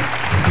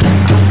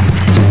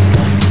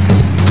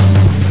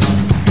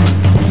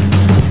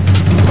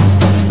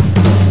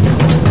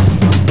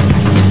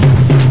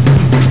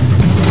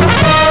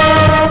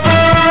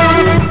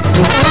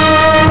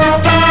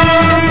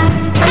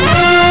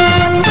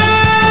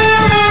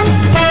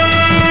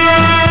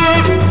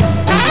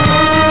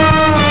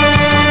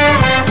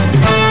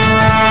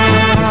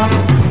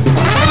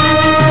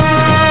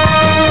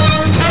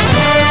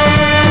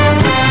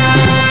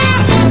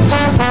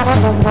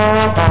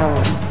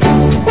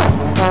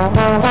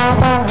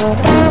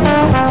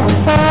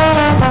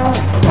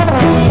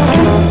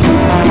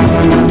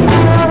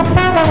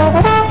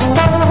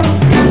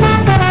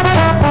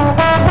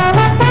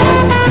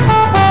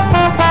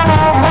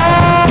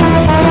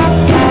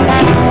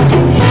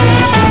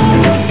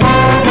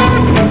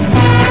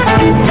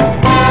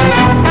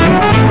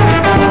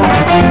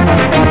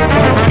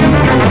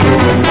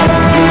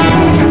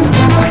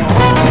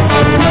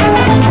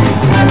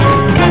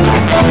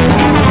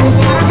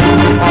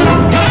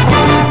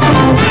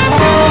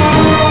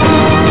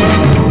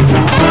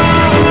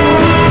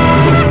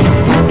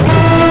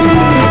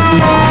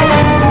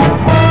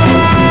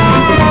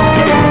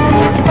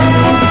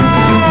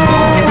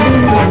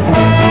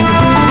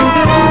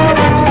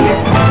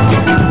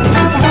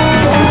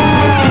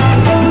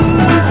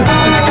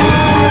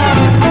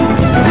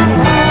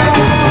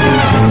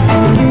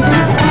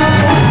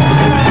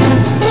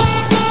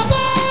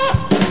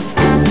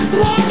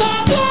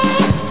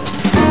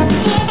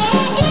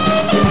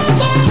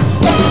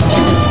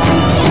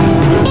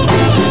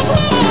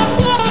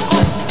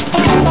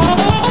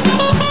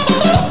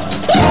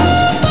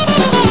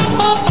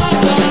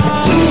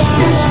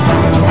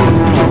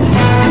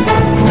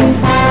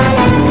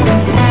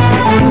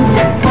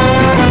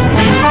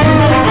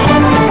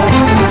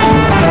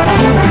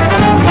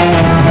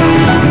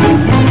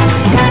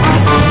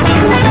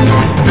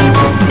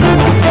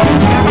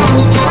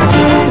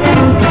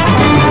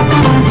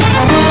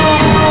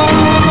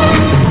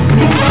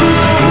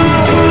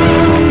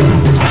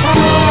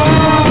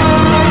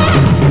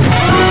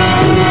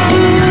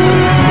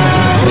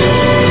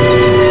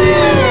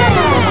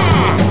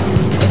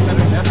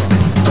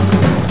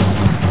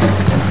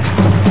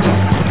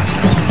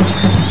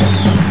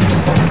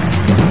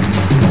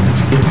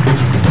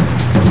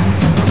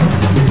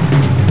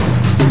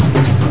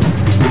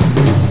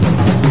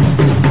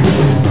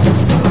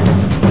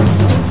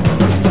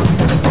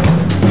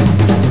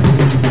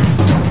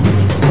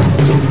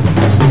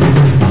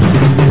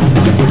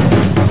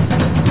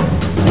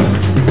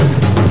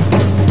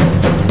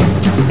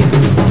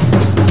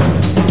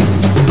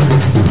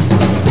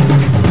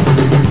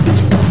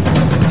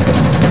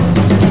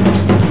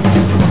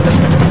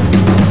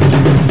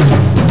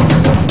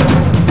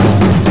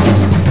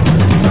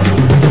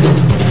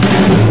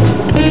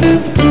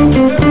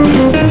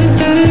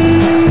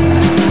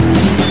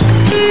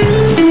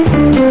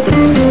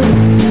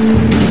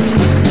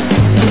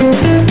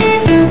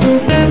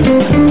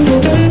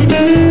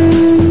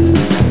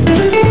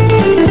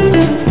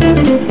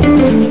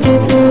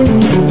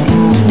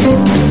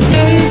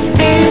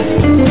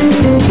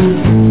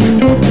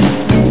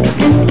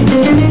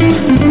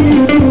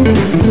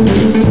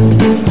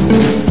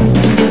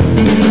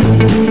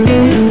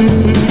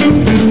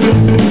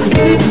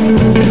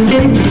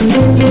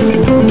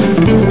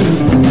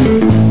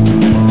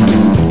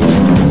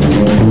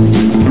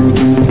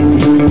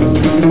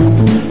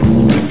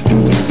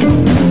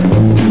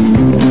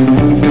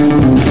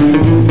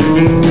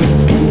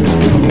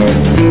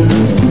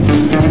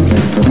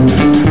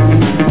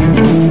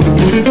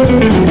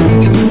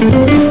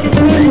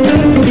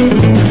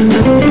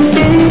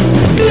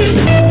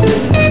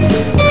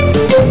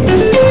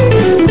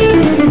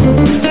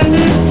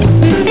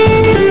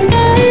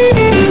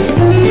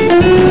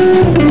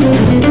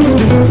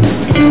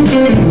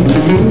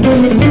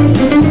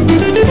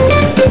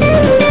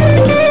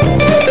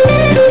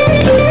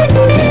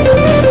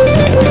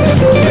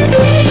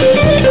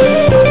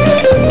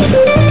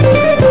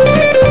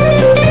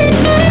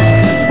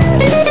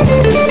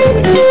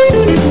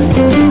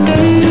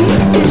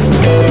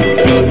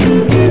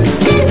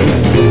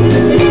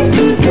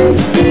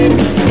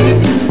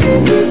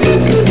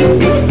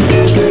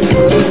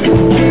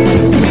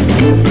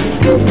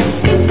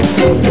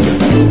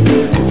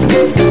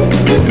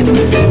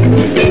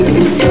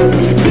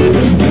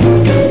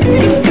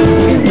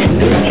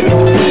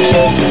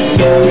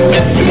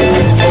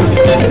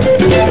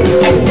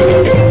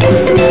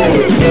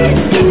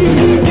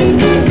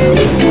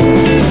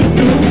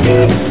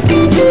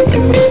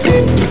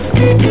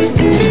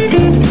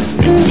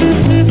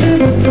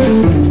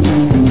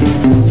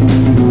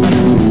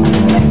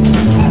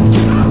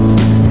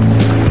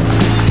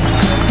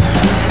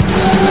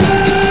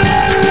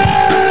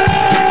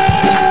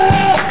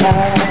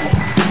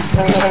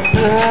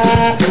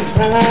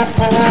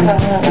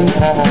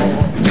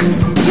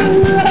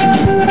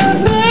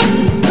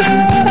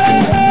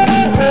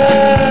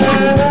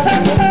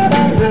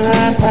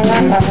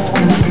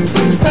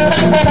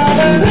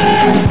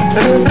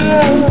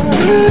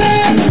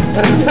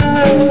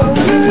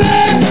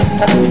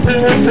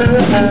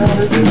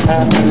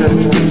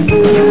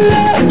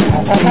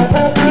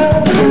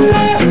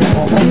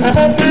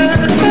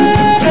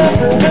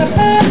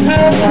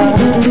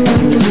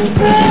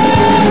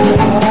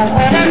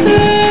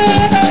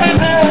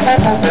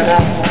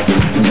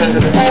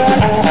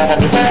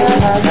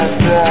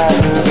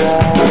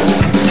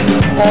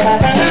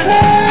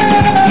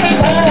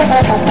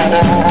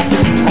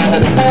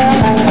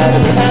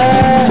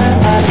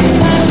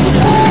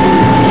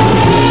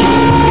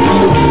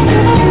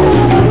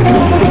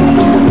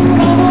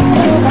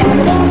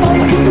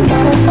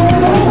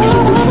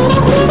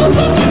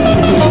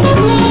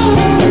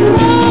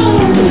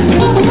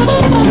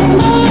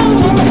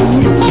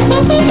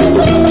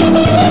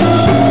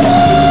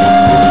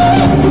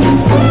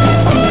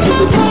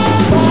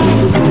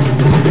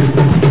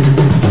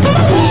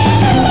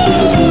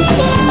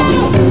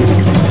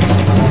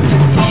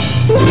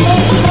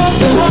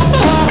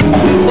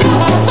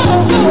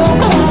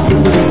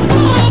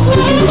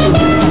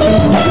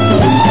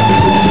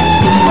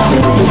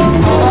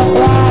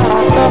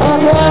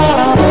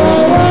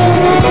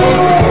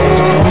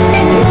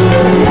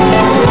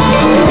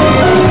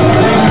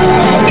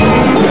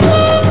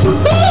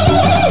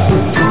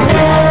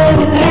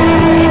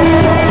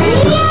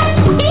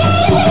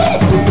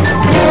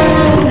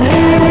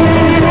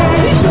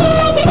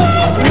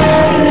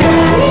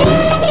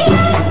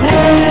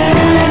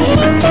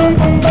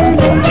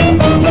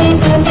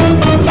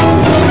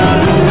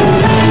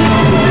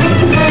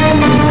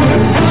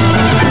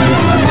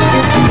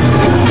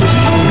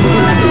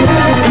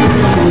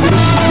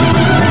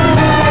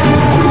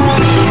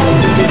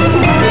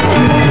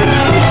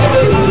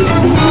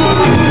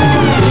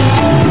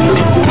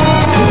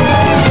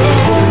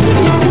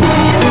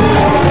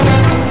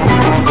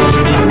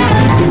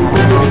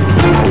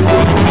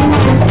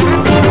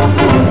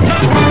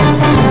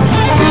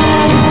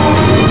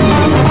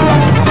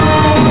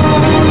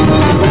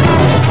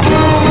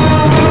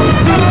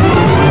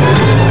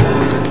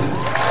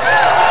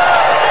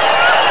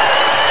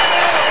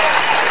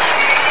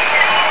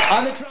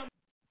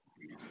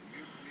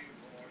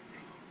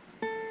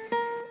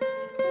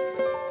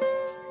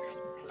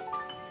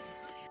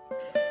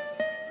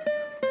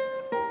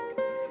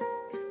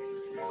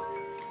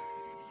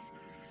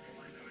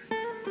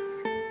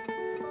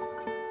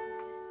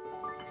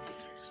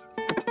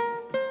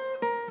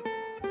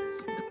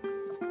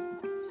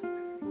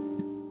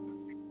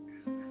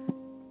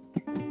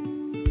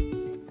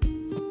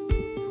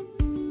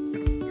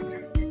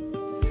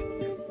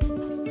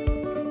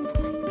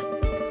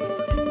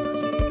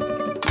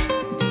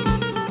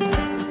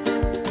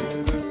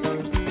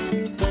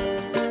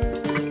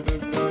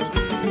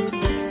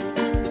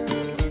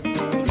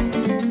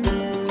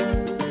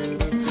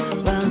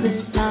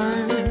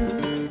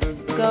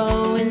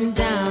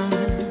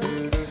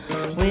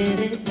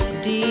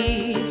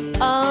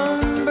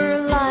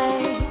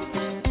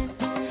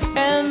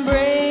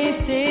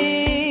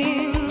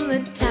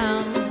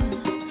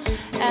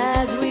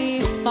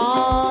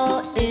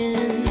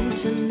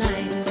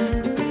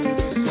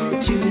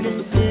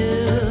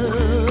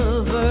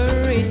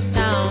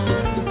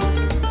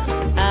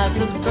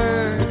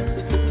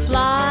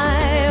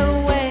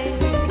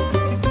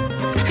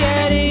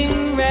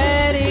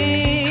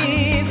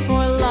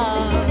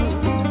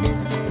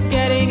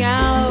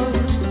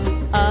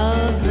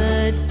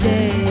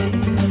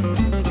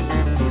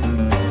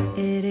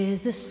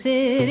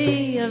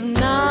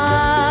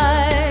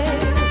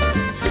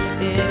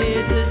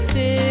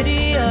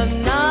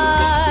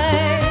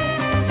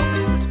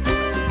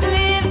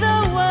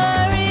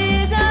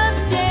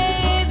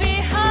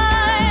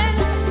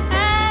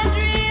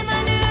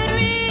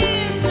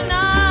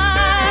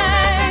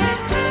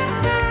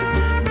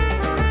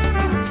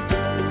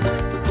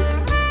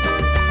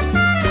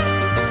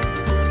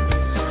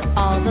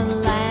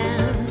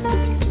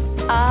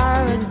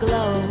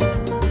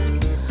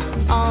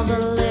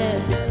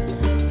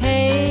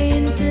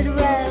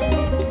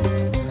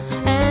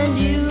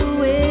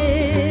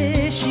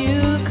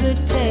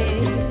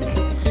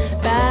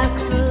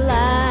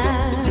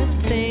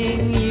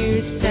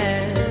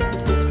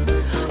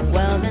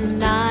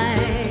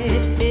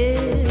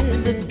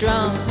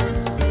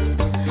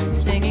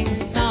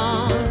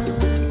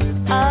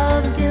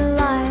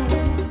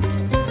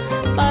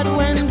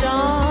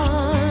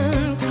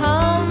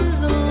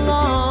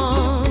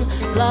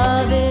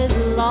 Love is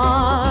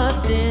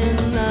lost in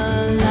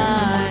the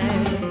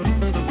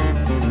light.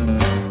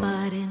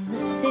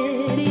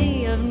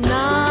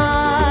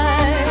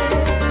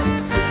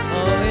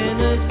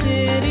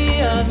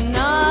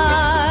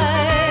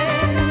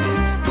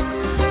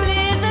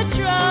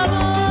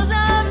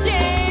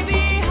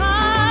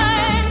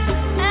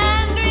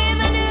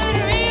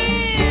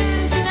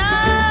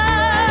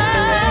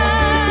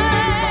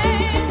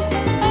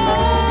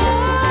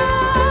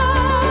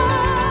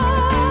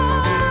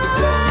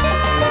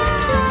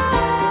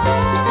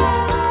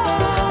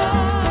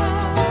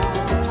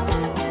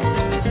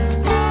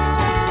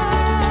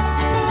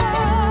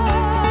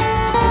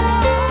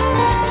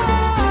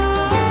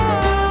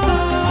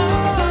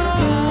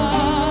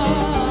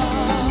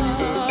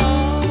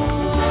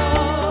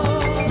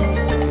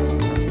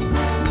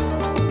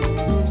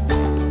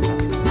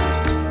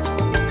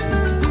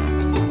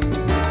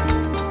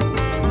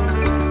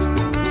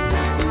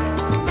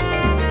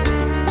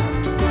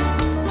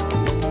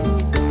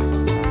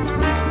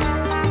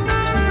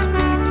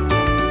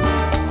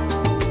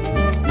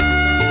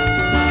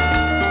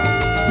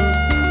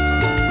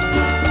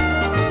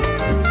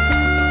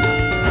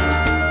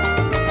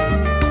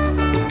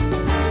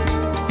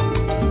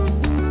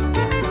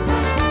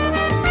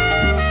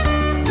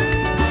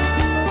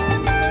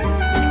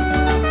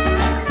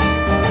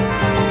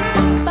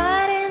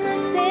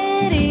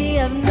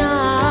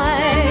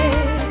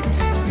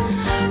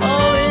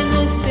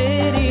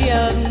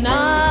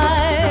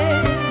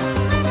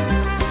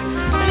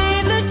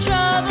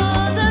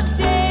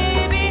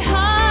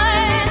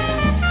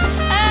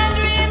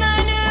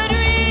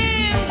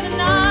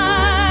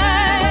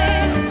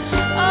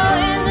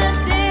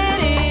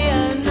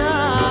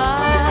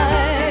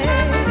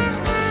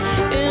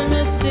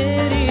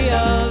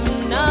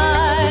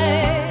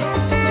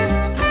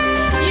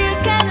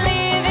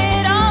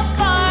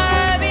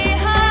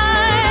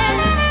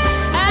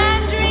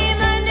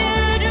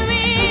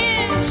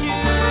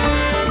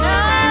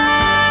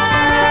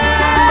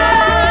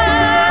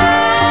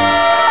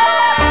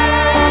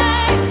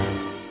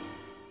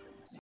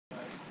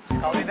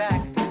 Call me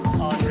back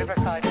on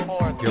Riverside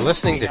 4. You're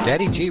listening to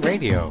Daddy G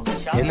Radio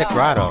in the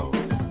Grotto.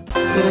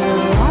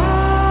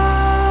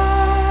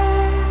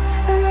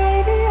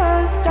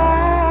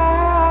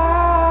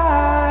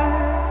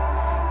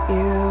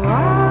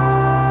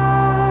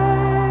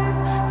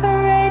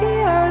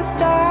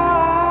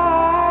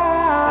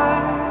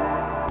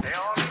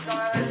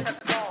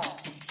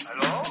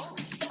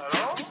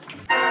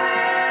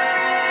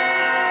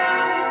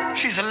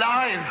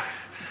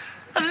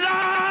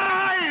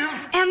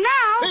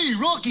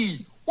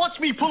 Watch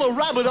me pull a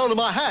rabbit out of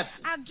my hat.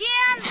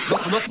 Again?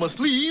 Nothing up my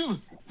sleeve.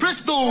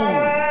 Presto!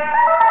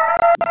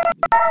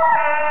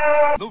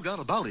 No doubt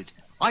about it.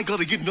 I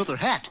gotta get another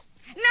hat.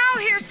 Now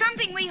here's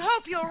something we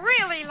hope you'll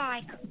really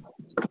like.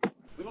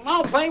 We will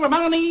now play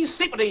Romani's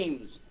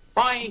Symphonies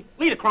by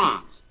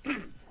Liederkranz.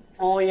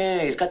 Oh,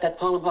 yeah, he's got that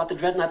poem about the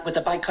dreadnought with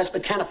the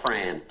bicuspid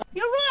canifran.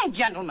 You're wrong,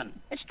 gentlemen.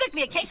 It's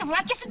strictly a case of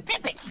Ratchis and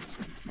Pippet.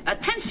 A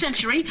 10th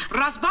century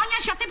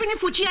Razbania Shatepini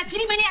Fuchia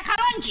Tirimenia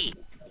Karonji.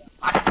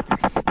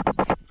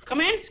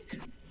 Come in.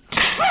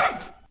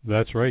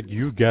 That's right,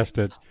 you guessed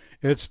it.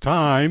 It's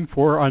time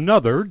for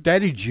another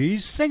Daddy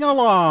G's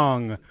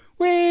sing-along.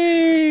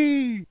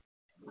 Whee!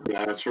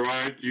 That's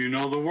right. You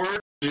know the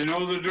words. You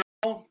know the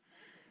drill.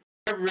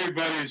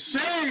 Everybody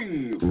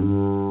sing!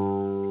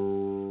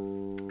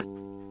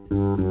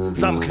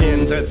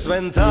 Zamknięte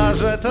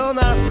cmentarze to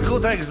na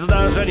skutek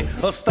zdarzeń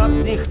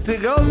ostatnich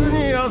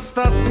tygodni,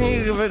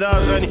 ostatnich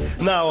wydarzeń.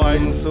 Na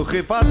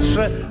łańcuchy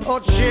patrzę,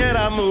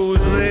 ocieram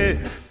łzy.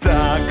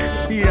 Tak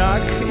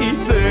jak i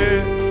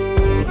ty,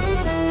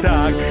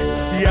 tak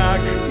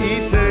jak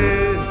i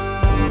ty.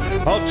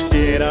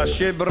 Otwiera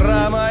się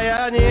brama,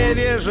 ja nie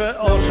wierzę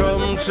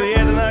oczom. Czy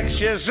jednak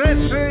się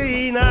rzeczy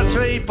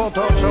inaczej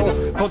potoczą?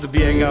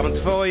 Podbiegam,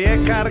 twoje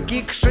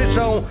karki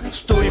krzyczą.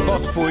 Stój, bo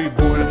twój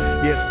ból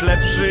jest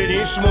lepszy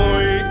niż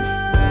mój.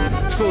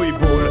 Twój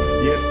ból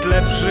jest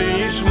lepszy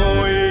niż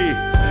mój.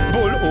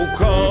 Ból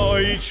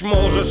ukoić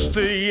możesz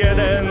ty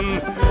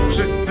jeden.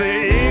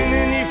 Wszyscy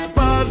inni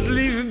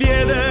wpadli w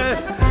biedę.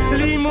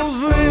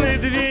 Limuzyny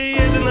dwie,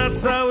 jedna,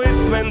 cały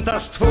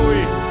cmentarz twój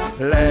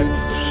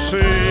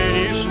lepszy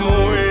niż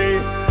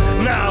mój.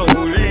 Na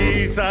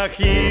ulicach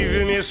i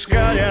w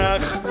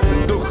mieszkaniach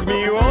duch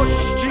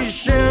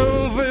miłości się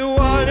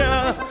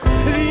wyłania.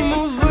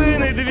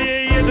 Limuzyny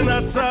dwie,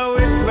 jedna,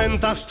 cały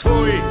cmentarz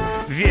twój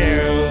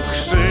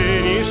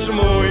większy niż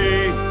mój.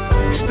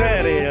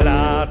 4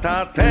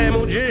 lata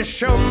temu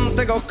 10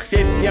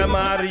 kwietnia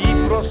Marii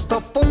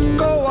prosto pod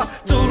koła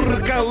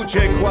córka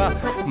uciekła.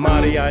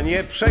 Maria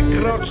nie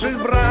przekroczy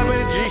bramy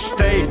dziś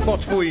tej, bo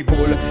twój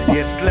ból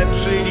jest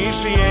lepszy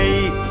niż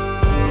jej.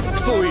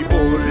 Twój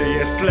ból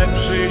jest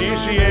lepszy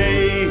niż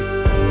jej.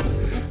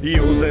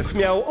 Józef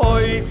miał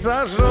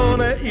ojca,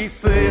 żonę i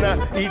syna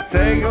i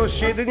tego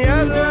się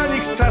dnia dla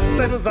nich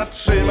czasem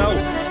zatrzymał.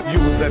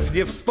 Józef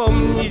nie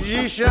wspomni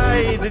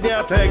dzisiaj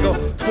dnia tego.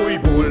 Twój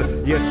ból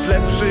jest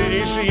lepszy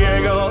niż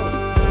jego.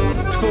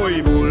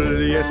 Twój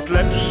ból jest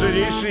lepszy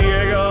niż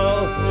jego.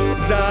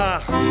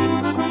 Da.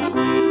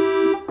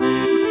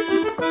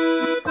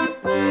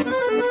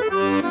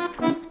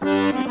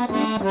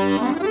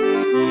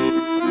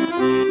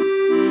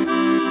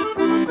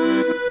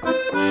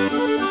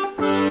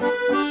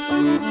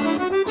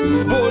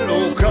 Ból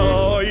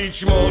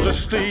ukoić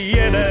możesz ty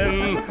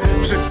jeden.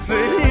 Wszyscy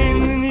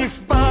inni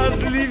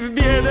wpadli w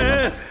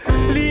biedę.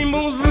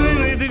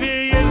 Limuzyny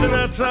dwie,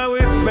 jedna, cały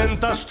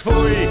cmentarz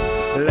twój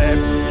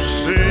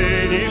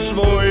lepszy niż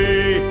mój.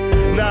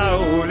 Na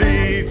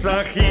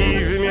ulicach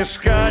i w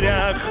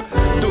mieszkaniach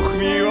duch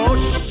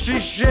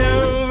miłości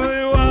się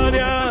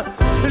wyłania.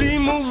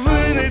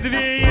 Limuzyny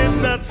dwie,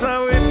 jedna,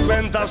 cały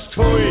cmentarz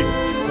twój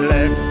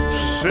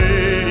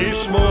lepszy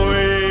niż mój.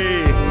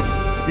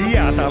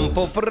 Ja tam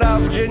po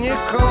prawdzie nie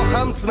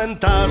kocham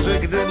cmentarzy.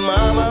 Gdy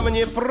mama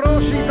mnie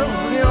prosi, to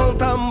z nią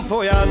tam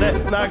pojadę.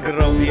 Na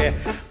grobie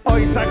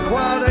ojca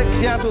kładę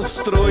kwiatów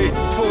strój.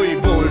 Twój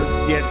ból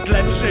jest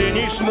lepszy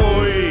niż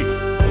mój.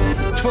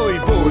 Twój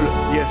ból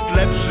jest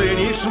lepszy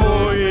niż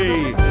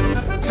mój.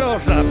 Co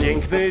za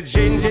piękny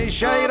dzień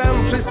dzisiaj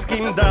nam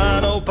wszystkim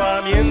dano.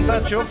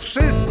 Pamiętać o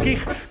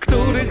wszystkich,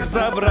 których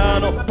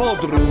zabrano. Po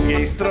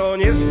drugiej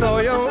stronie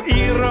stoją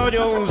i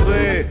ronią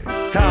łzy.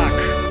 Tak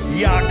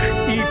jak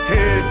i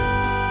ty.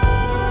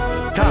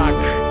 Tak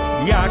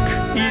jak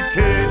i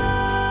ty.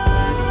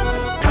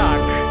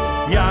 Tak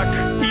jak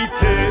i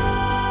ty.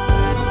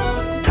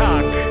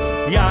 Tak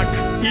jak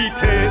i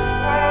ty.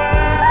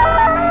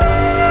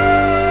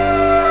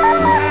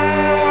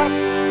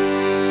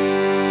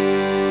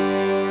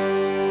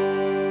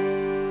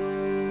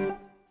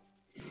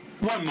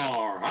 One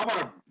more. How about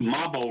a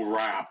mambo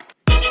rap?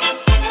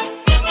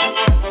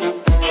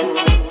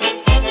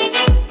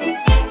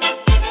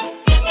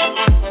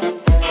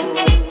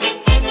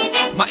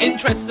 My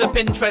interests are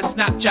Pinterest,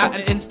 Snapchat,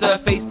 and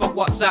Insta, Facebook,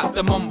 WhatsApp,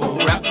 the mumble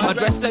rap. My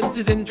dress sense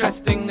is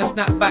interesting, a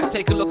snapback.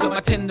 Take a look at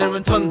my Tinder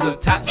and tons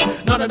of tats.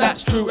 None of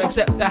that's true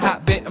except the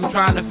hat bit. I'm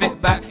trying to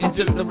fit back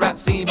into the rap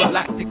scene, but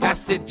lactic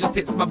acid just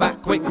hits my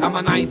back quick. I'm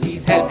a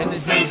 90s head and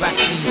there's no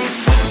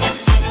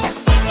vaccine.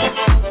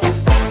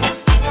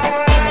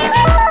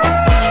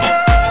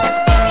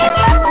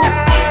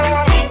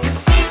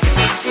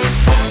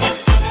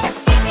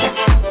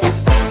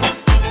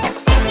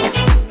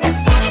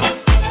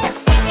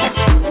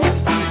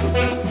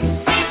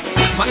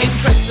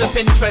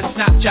 Pinterest,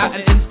 Snapchat,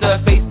 and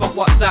Insta, Facebook,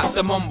 WhatsApp,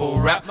 the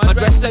mumble rap. My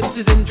dress sense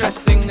is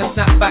interesting, a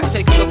snapback,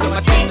 take a look at my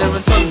Tinder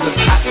and tons of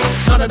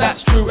hats. None of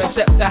that's true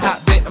except the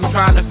hat bit. I'm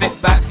trying to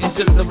fit back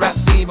into the rap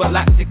scene, but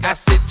lactic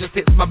acid just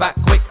hits my back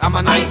quick. I'm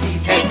a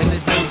 90s head and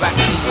there's no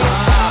vaccine.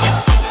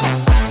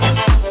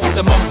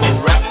 The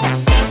mumble rap.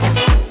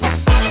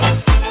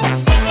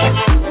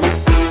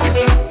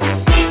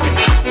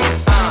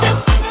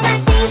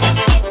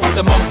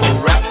 The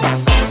mumble rap.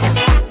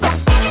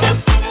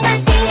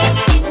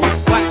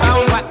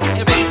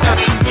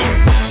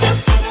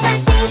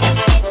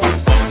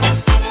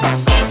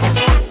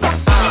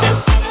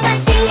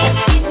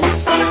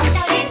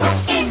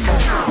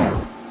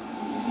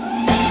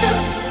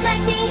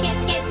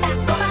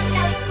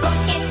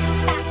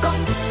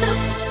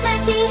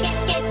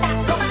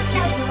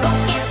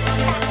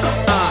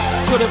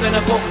 Been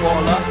a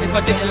bookwaller. If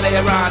I didn't lay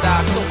around,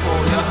 I'd look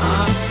for ya.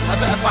 I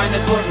better find a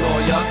good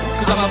lawyer,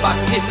 cause I'm about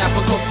to kidnap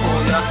a cook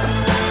for ya.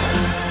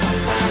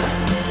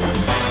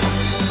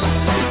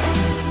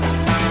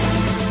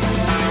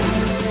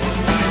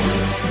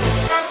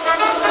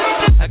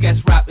 I guess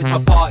rap is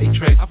my party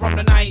trick. I'm from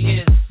the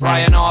 90s,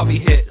 Brian Harvey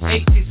hits,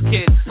 80s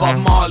kids, Bob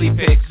Marley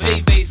picks,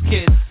 bass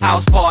kids,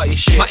 house party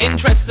shit. My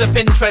interests are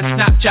Pinterest,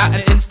 Snapchat,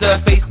 and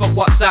Insta, Facebook,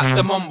 WhatsApp,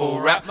 the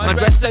mumble rap. My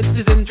dress sense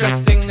is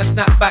interesting, a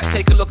snapback,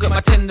 take a look at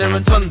my Tinder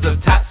and tons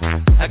of tats.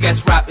 I guess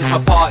rap is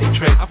my party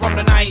trick. I'm from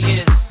the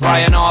 90s,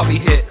 Brian Harvey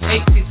hits,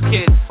 80s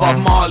kids, Bob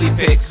Marley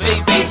picks,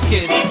 bass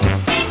kids.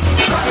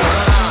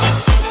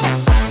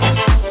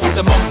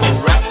 The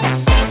mumble rap.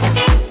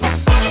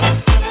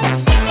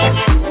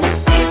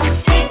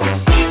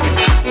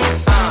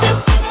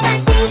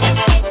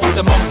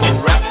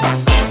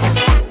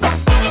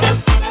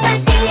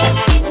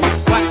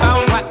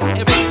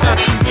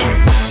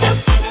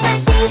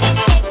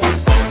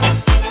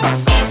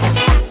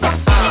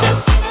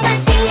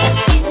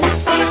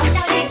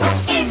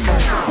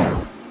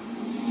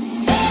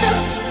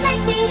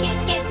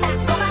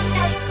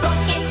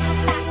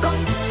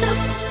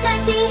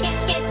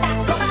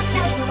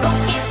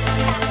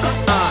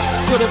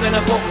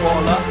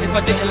 If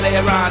I didn't lay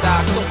around,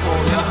 I'd look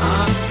for ya.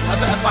 I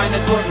better find a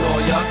good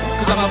lawyer,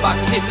 cause I'm about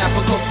to kidnap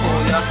a cook for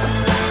ya.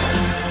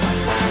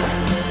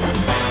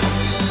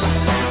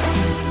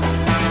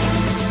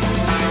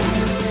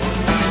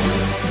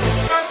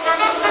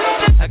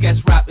 I guess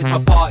rap is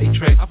my party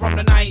trick. I'm from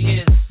the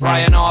 90s,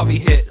 Brian Harvey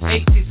hits,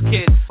 80s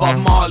kids, Bob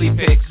Marley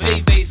picks,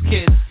 bass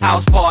kids,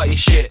 house party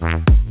shit.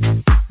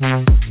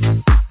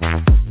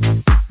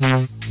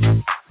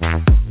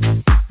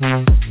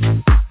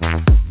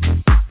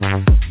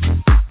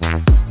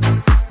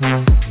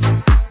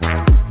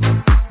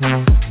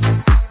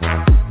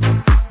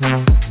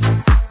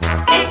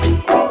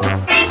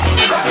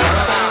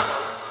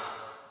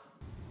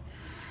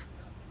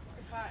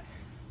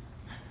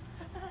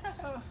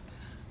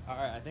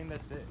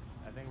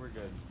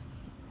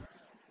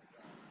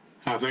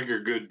 I think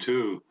you're good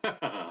too.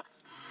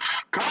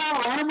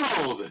 Carl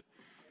Emerald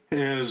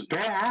is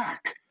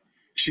back.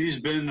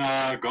 She's been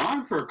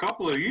gone for a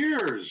couple of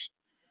years.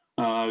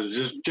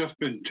 Just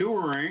been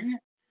touring.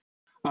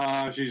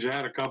 She's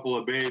had a couple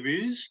of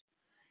babies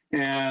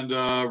and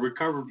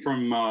recovered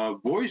from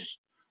voice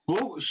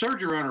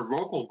surgery on her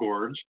vocal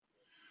cords.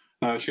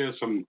 She has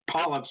some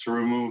polyps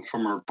removed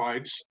from her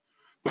pipes,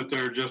 but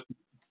they're just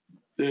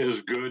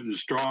as good and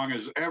strong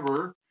as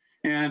ever.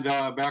 And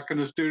back in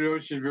the studio,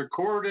 she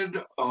recorded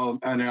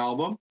an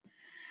album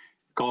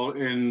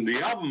and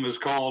the album is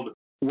called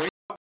Wake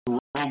Up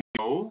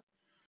Romeo.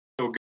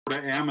 So go to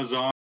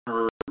Amazon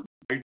or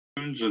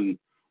iTunes and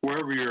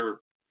wherever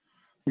your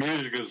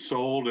music is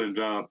sold and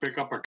pick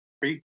up a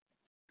copy.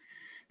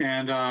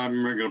 And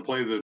we're going to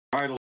play the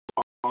title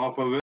off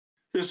of it.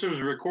 This was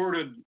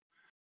recorded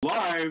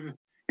live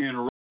in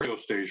a radio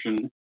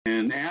station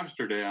in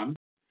Amsterdam.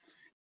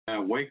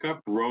 Wake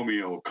Up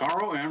Romeo.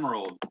 Carl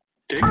Emerald.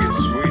 Take it,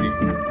 sweetie.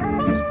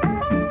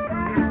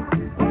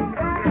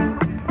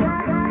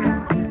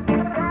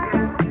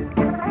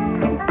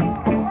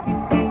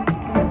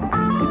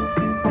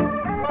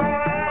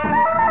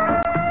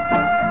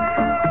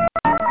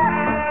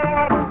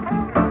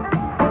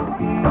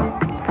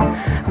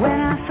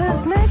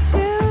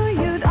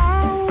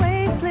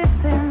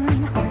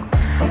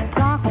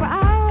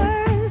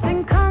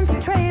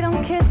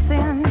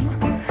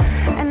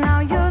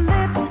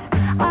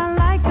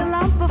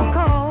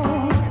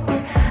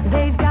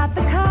 They've got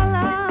the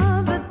color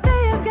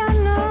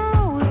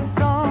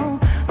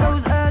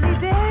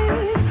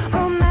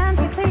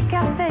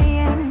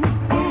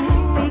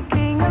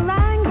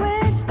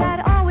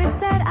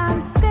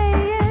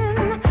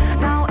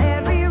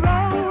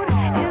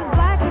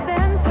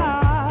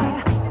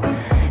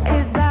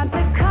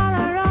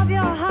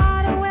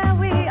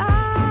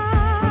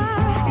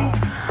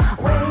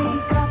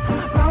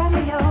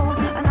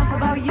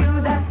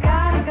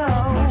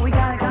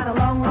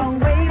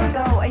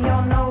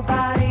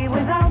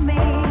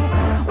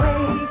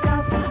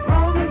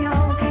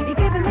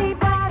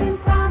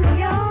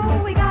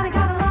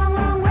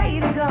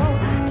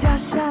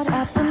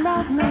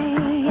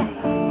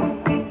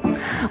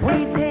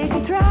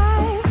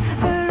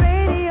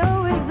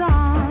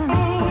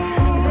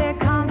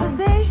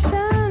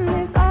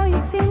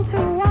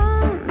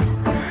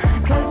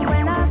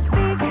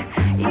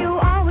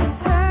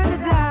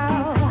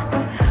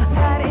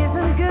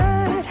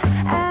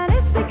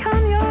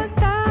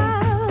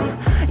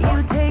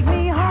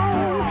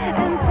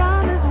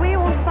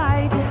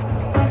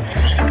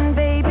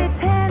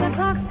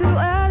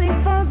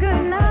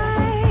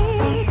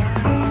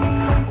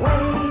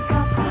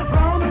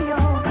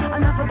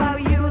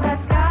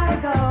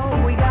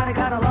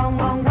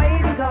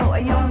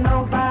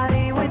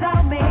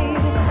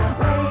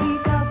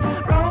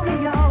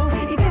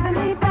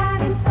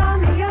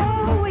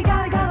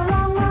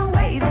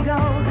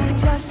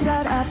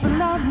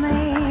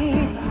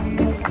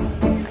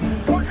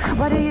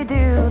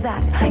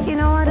that. You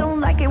know I don't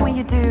like it when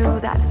you do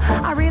that.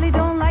 I really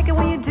don't like it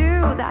when you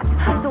do that.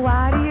 So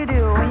why do you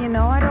do it when you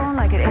know I don't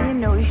like it and you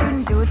know you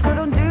shouldn't do it? So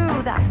don't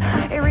do that.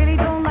 I really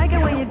don't like it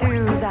when you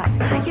do that.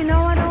 You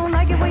know I don't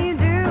like it when you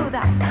do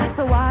that.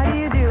 So why do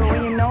you do it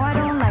when you know I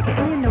don't like it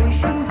and you know you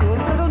shouldn't do it?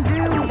 So don't do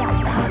that.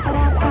 I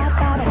really don't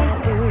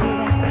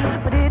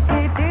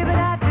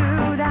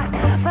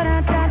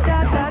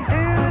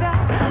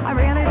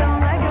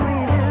like it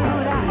when you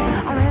do that.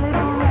 I really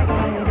don't like it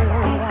when you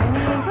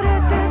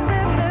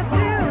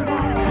do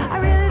that. I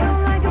really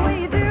don't like it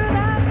when you do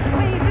that.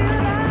 When you do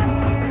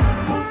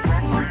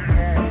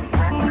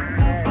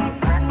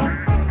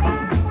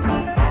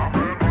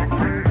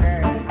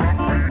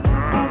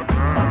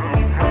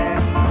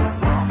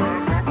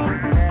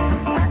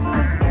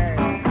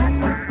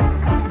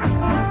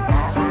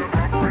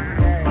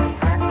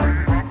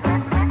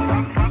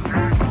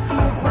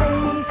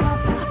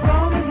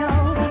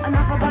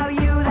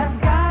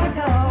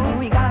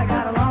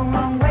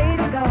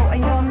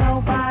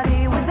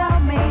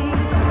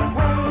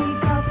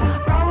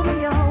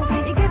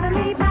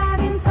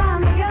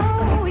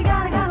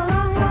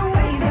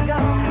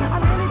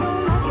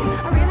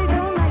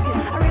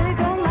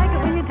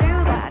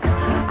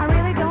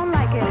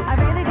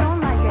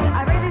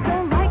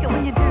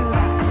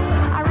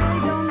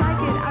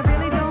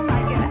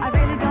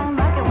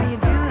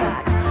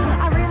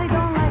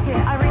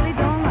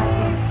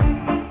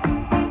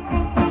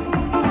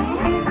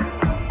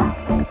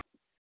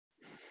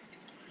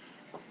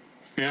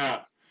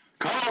Yeah.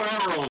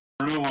 Colorado,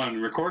 new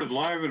one, recorded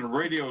live at a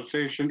radio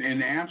station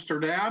in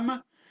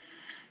Amsterdam.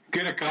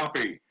 Get a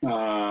copy.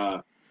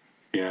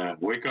 Yeah,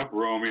 wake up,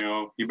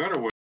 Romeo. You better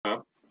wake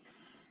up.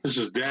 This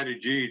is Daddy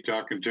G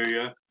talking to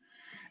you.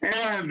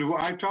 And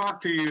I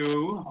talked to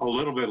you a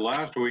little bit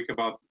last week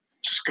about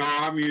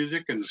ska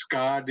music and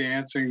ska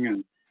dancing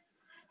and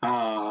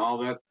how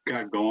that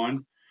got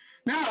going.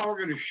 Now we're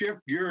going to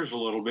shift gears a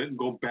little bit and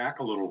go back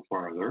a little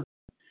farther.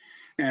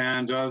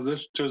 And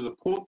this to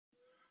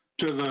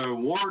the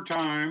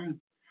wartime,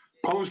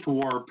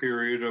 post-war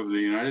period of the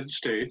United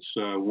States,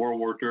 World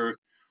War II,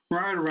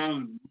 right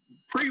around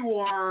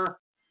pre-war,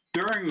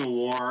 during the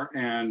war,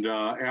 and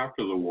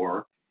after the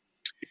war.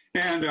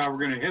 And we're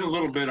going to hit a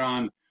little bit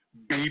on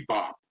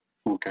bebop,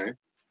 okay?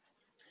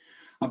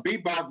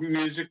 Bebop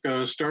music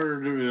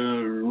started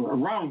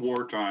around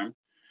wartime,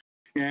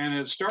 and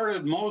it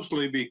started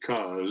mostly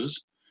because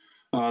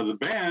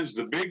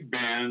the big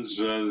bands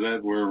that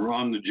were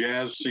on the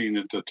jazz scene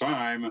at the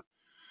time,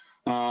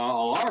 a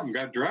lot of them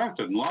got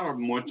drafted, and a lot of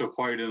them went to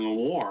fight in the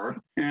war,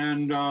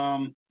 and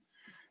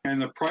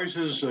the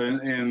prices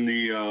and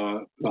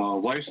the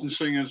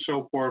licensing and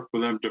so forth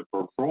for them to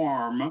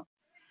perform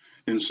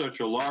in such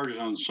a large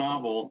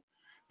ensemble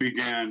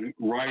began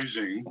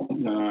rising,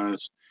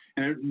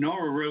 and it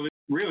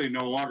really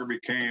no longer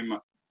became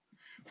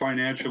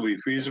financially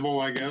feasible,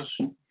 I guess,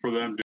 for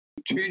them to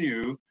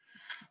continue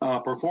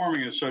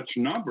performing in such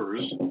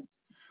numbers.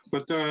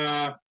 But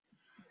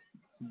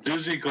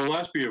Dizzy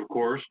Gillespie, of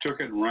course, took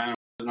it and ran it.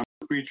 And I'm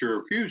going to feature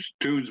a few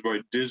tunes by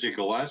Dizzy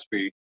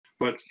Gillespie.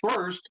 But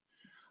first,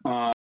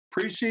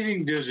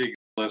 preceding Dizzy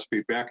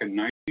Gillespie back in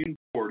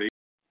 1940,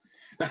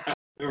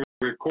 there was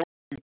a recording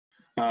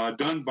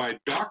done by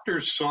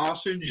Dr.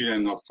 Sausage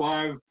and the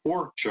Five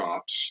Pork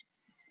Chops.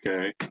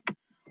 Okay.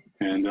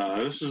 And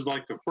this is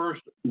like the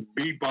first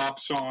bebop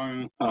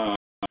song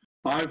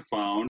I've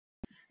found.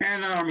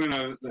 And I'm going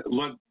to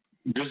let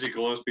Dizzy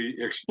Gillespie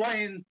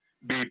explain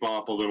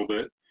bebop a little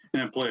bit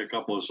and play a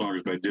couple of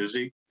songs by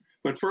Dizzy.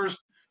 But first,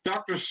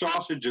 Dr.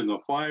 Sausage and the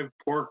Five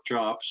Pork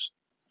Chops.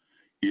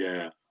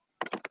 Yeah.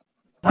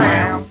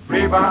 Wham,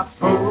 bebop,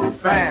 boo,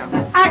 bam.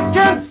 I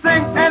can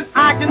sing and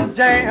I can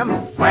jam.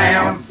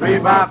 Wham,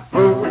 bebop,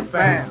 boo,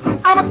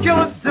 bam. I'm a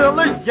killer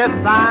diller, yes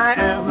I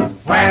am.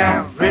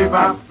 Wham,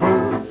 bebop,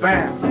 boo,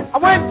 bam.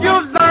 When you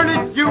learn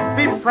it, you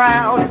be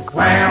proud.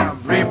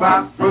 Wham,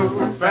 bebop,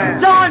 boo,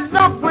 bam. Join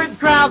up with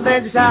crowd,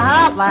 then shout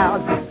out loud.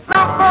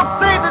 Some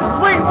folks say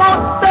that we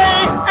won't stay,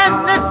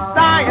 and it's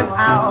dying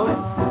out.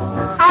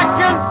 I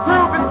can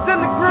prove it's in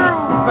the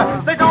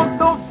groove. They don't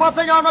know what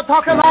thing I'm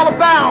talking all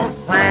about.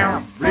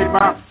 Wham,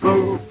 bebop,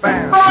 boo,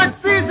 bam. Oh,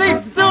 it's easy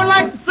to do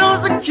like the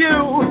Susan Q.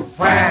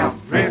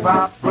 Wham,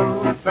 bebop,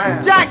 boo,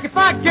 bam. Jack, if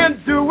I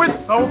can do it,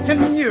 so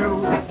can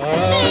you.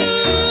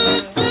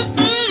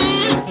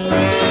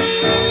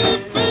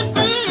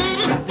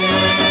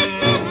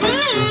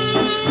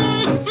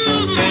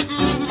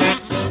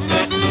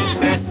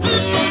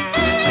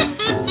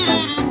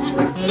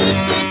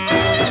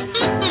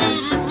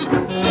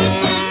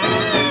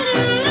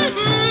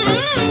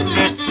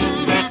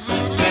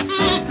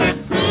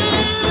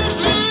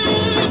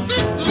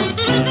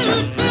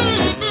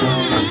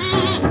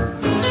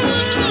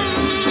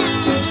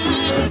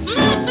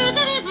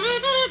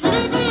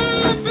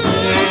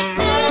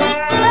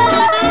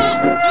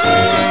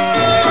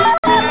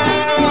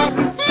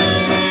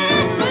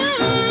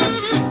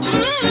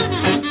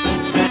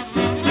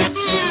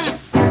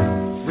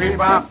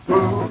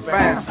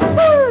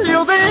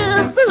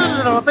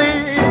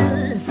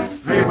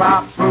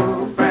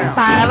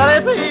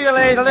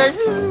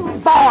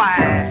 boy.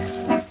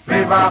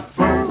 Bebop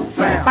Boo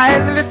Bam.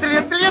 Bebop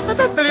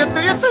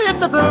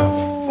Boo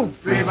Bam.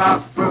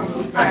 Bebop Boo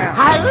Bam.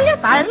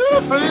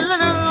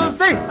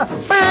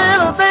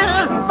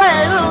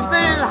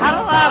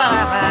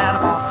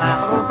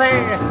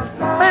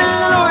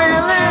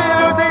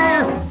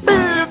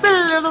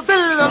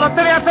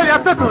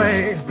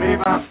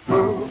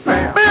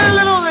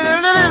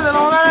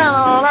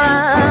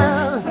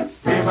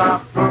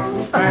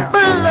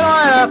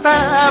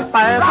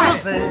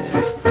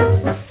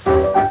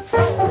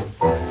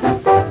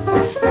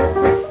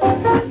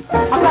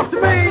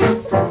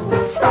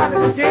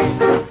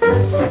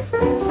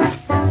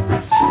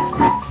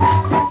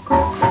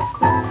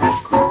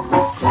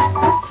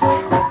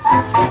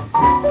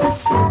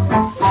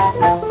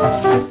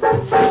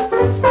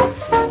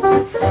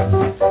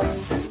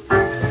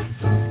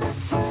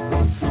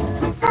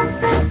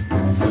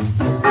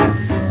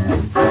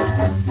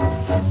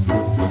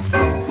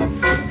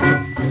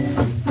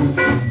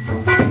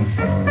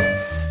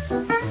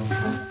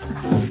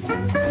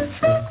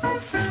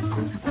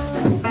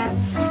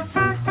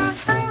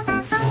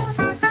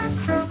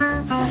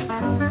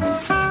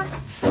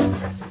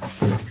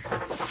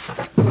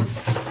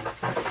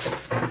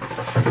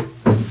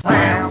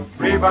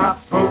 Bebop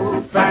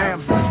Boo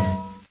Bam.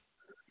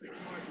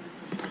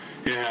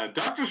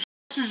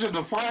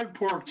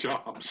 Pork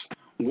chops.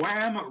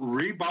 Wham,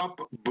 rebop,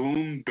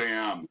 boom,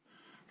 bam,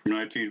 from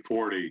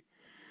 1940.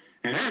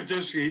 And here's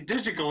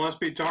Dizzy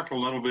Gillespie talked a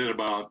little bit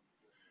about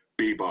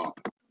bebop.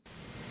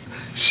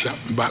 Shop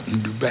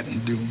bottom do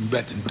batten do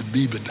batten to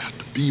bebop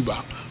to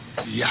bebop.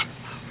 Yeah.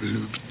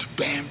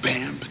 Bam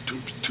bam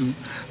to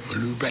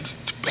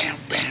bam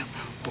bam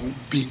boom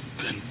beat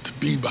to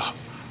bebop.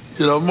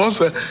 You know,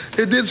 most of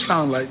it did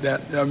sound like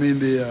that. I mean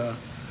the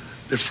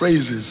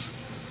phrases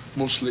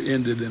mostly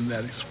ended in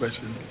that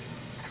expression.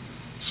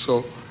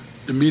 So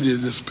the media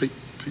just picked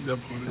up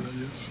on it, I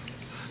guess.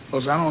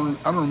 Because I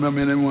don't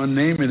remember anyone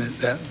naming it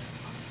that.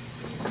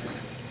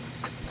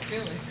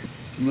 Really?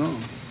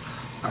 No.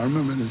 I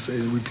remember they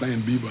say we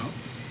playing bebop.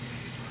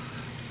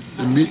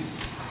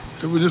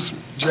 It was just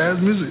jazz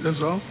music,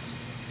 that's all.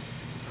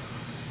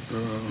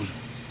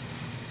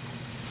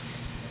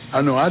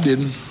 I know I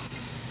didn't.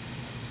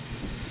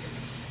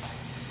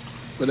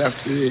 But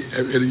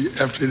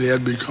after they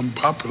had become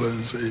popular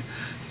and say,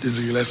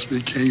 Dizzy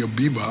Gillespie, king of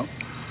bebop,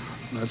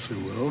 and I said,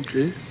 well,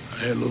 okay. I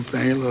had a little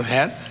thing, a little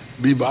hat,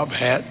 bebop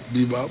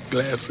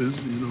glasses,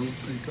 you know,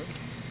 think of.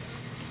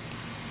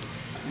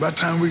 By the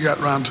time we got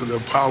around to the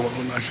power,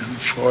 like in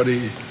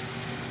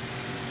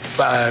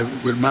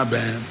 45 with my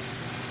band,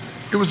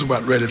 it was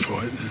about ready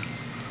for it.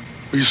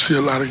 We see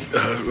a lot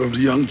of the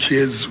young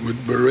kids with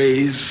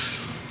berets,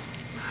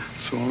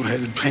 so I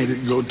had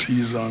painted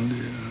goatees on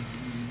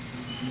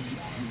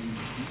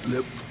the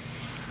lip,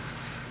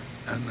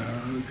 and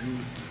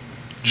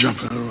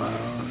jumping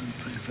around and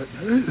things like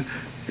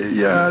that.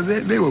 Yeah,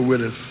 they were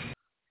with us.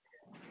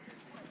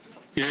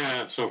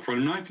 Yeah, so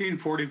from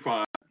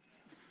 1945,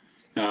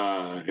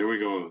 here we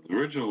go. The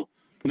original,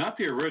 not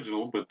the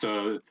original, but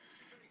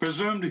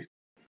presumed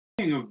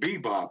king of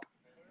bebop,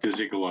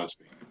 Dizzy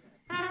Gillespie.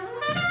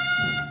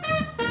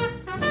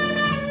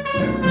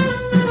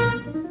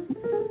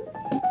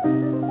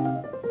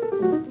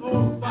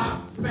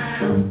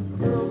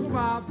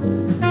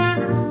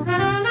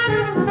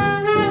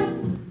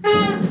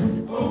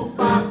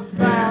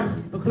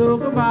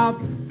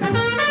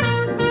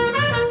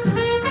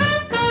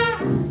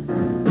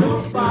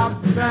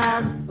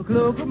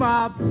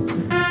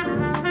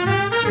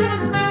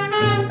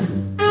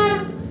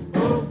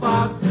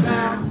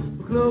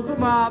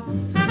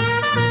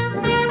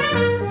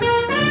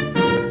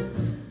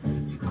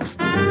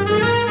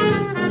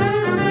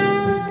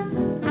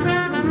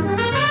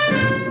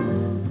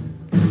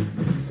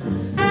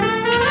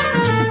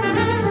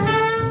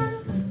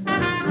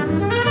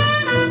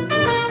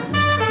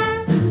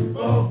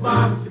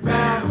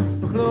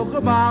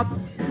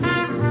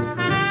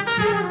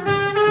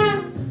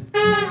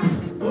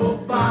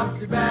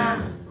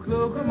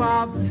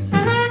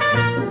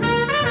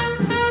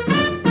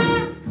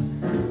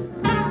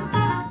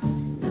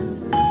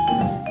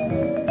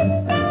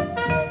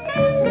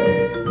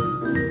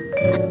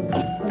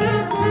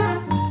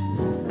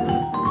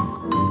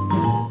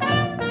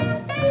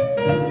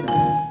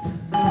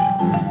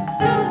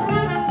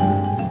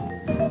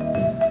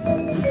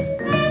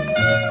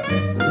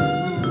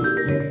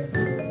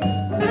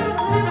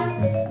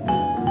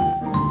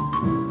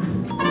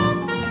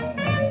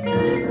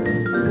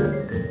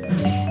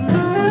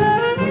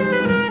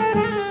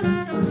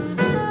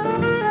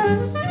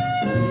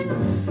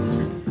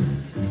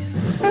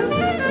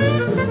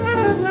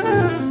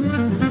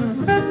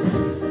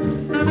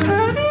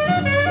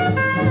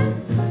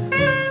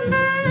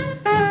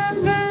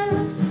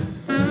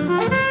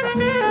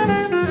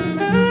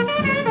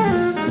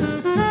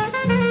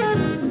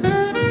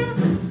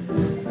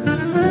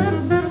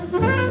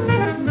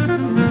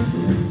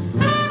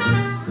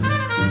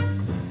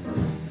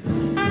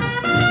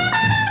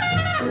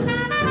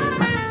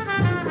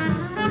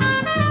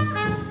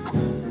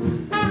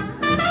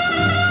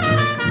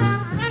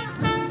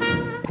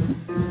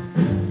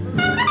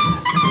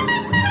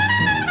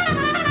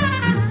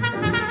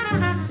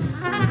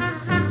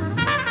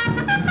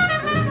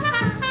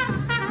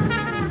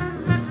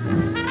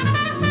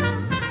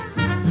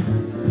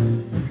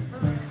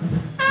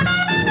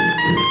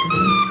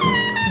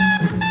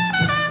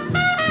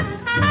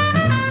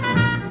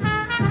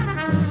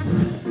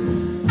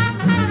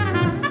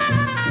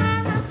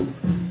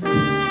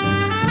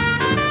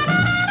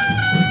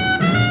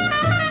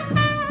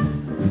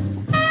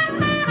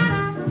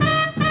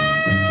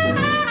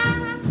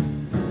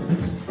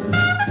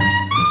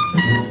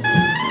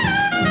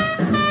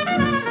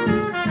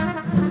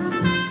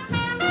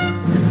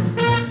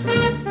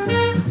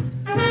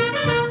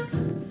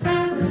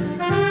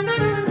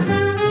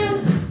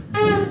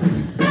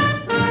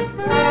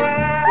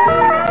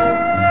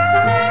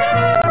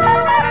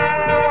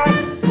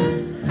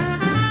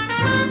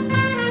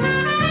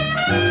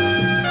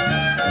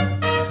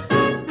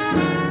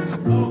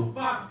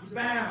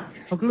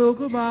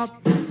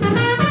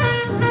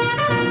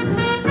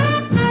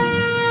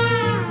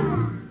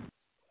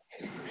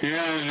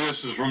 Yeah, this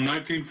is from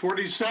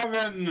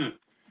 1947.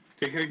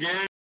 Take it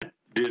again,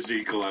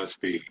 Dizzy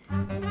Gillespie.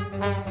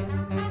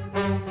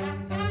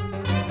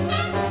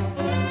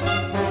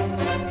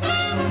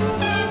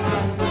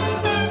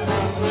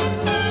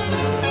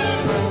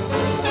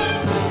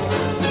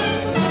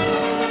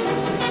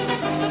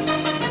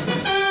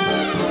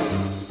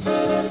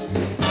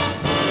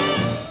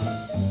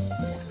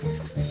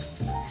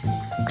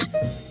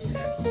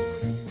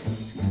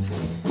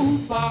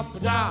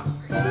 Ba-ba-da,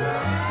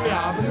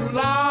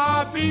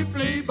 la beep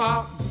bleep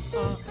bop,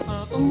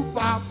 ooh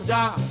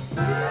ba-ba-da,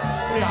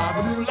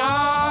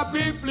 la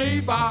beep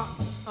bleep bop,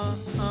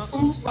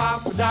 ooh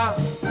ba-ba-da,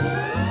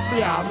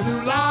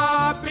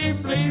 la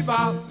beep bleep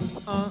bop,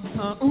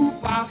 ooh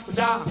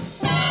ba-ba-da,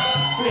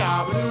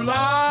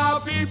 la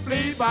beep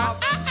bleep bop,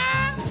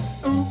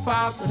 ooh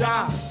ba-ba-da,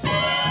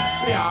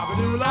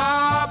 la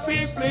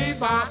beep bleep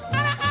bop,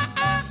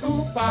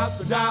 ooh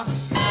ba-ba-da,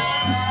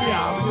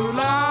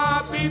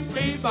 la beep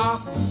bleep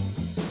bop.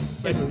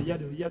 Yadu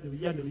yadu yadu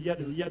yadu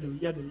yadu yadu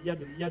yadu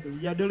yadu yadu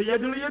yadu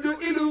yadu yadu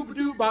ilu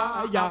du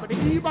ba ya ba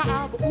di ba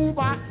ba u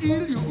ba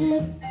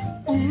ilu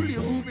u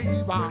bi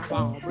ba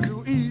ba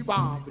du I ba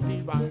di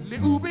ba li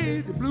u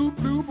bi the blue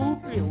blue blue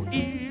blue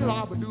I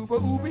la ba du ba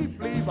u bi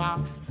bli ba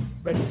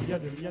ba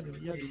yadu yadu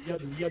yadu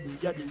yadu yadu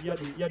yadu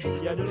yadu yadu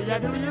yadu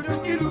yadu yadu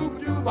ilu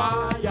du ba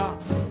ya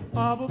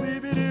ba ba bi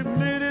bi di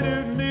di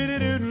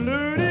di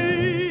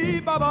di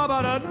ba ba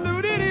ba da di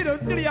di di da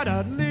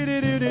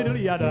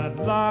di da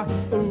la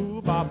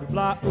ooh ba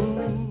blah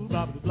ooh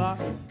ba blah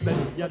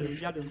yadu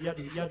yadu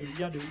yadu yadu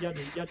yadu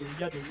yadu yadu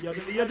yadu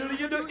yadu yadu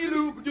yadu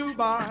ilu do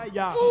ba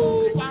ya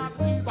ooh ba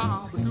do ba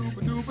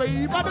do ba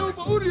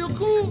you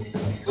cool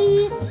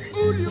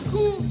ooh you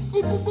cool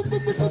ooh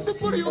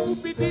you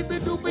be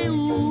do ba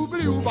ooh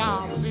blue ba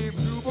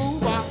do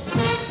ba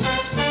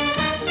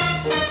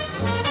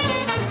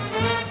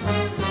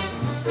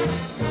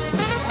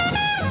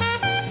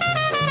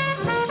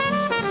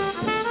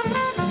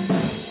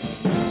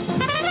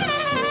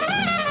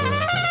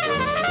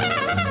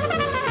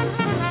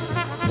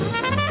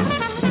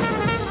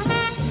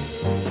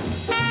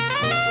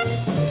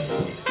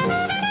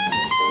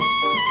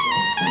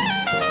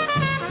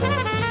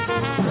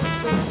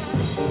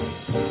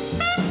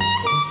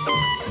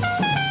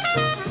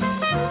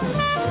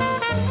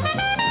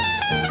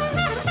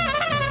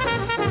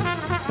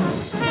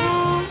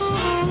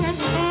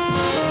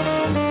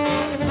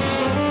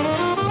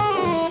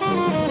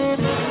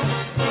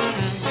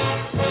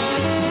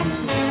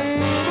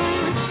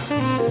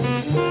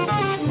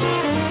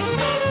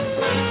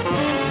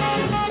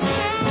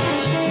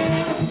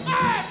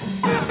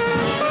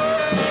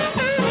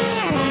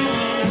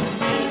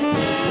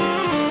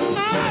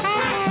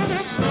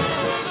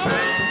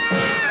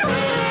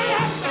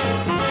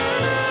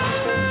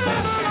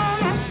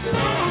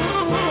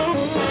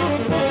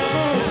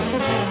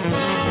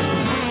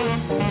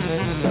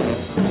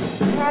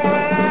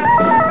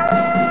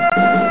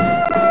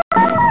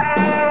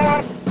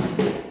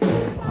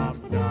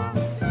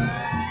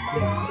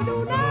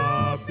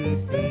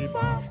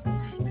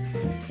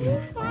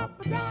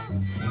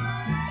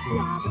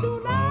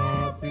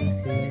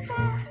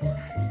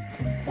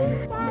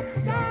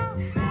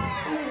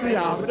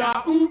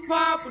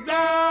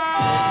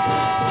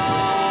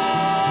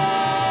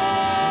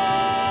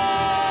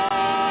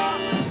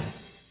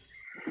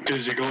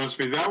Dizzy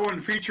Gillespie, that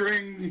one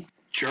featuring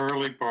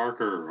Charlie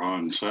Parker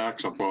on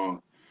saxophone.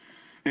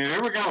 And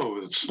here we go,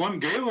 it's Slim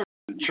Gaylor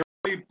and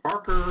Charlie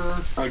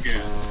Parker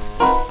again.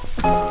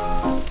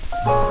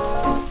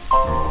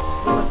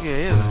 Look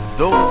here, here's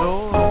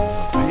Dodo on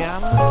the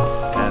piano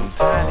and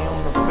Tiny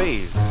on the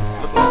bass.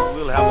 Look like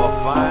we'll have a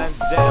fine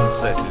jam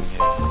session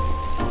here.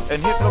 And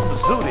here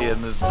comes Zooty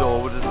in this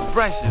door with his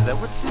brushes. And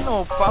what you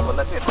know, Papa?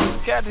 Look at this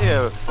cat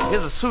here.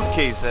 Here's a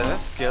suitcase there.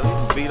 That's Kelly. You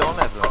can beat on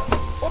that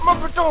one. What my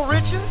door,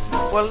 Richard?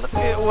 Well, look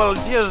here. Well,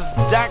 here's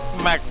Jack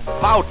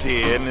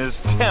McVouty and his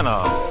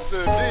tenor.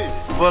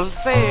 Well,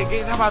 say,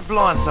 Gates, how about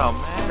blowing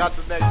something, man? Got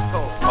the next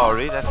call. All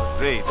right, that's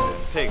great.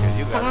 Take it.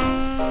 You got it.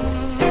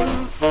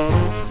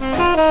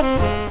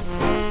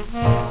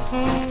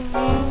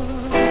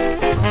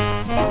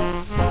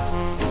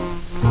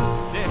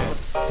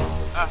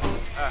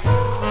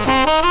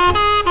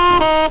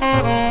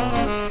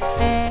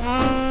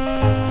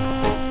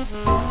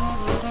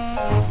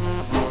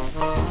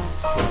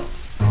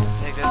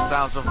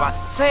 Sounds so fine.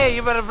 Say,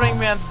 you better bring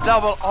me a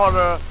double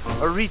order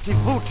of Riti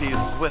Booties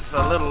with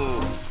a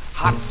little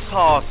hot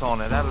sauce on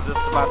it. That'll just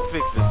about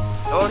fix it.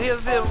 Oh,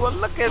 here's it. Well,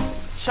 look at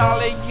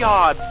Charlie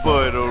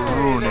Yardbird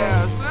Rooney.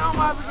 Yeah, Slim,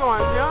 how's it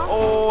going, young?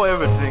 Oh,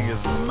 everything is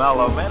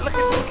mellow, man. Look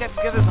at this cat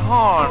get his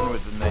horn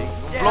with it, Nate.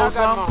 Yeah, blow I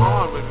got some? my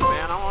horn with me,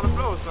 man. I want to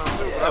blow some,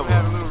 too, but I'm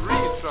having a little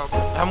reed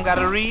trouble. Haven't got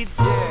a reed?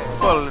 Yeah.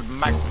 Well,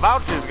 Max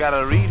Voucher's got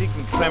a reed. He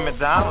can trim it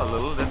down a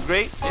little. That's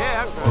great.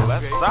 Yeah, that's Well,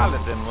 that's great.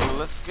 solid then. Well,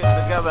 let's get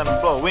together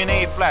and blow. We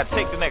ain't flat.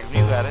 Take the next one.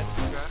 You got it.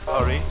 Okay.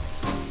 All right.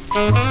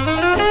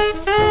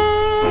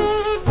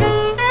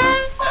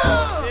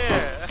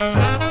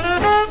 Yeah.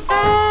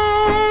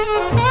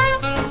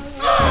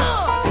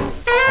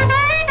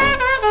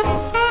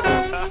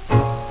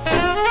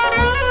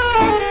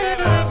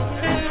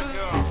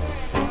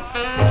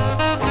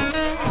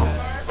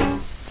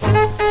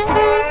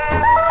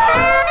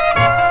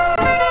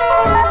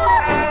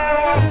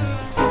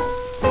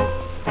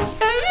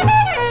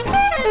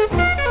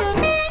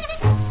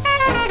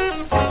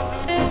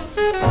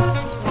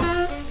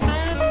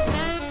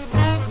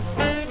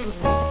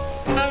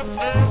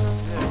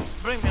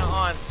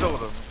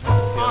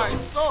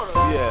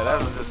 Yeah,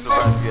 that's just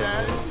about to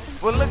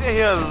get. Well, look at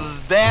here,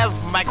 there's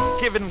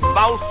McKibben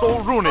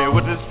Balso Rooney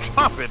with his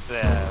trumpet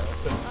there.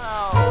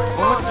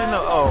 Well, what you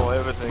know? Oh,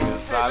 everything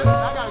is solid.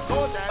 I gotta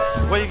go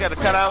there. What you got to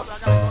cut out?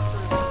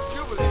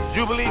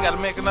 Jubilee, you got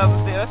to make another.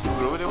 Yeah, that's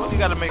true. What you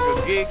got to make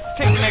a gig?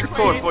 Take the next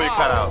chord before you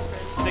cut out.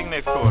 Take the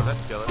next chord. That's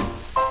killer.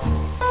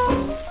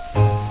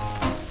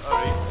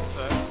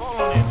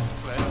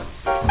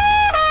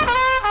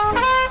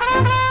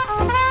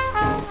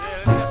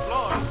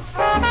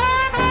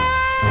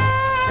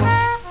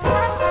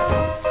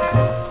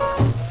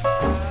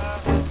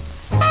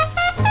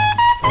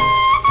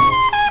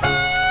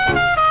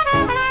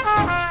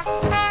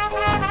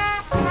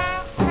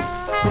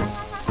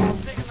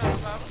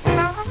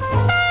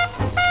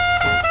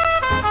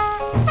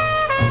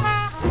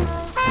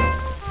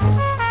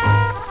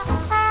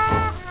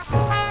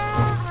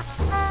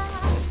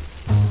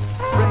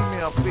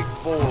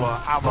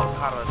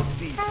 Avocado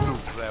seed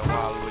soup there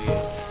while we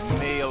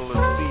nail the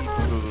seed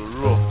to the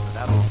roof, and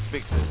that'll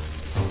fix it.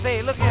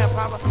 Say, look here,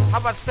 Papa, how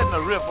about setting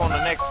a riff on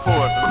the next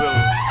chorus, and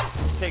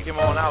we'll take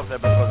him on out there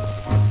because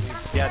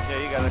he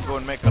gotta go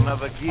and make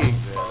another gig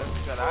there.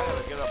 I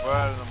gotta get up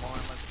early in the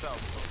morning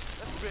myself, so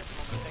let's riff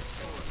on the next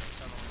chorus.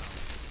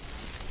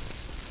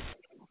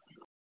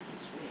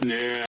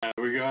 Yeah,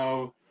 there we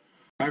go.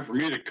 Time for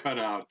me to cut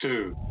out,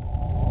 too.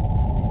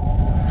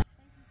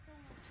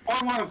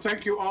 I want to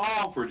thank you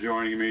all for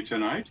joining me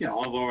tonight,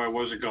 although I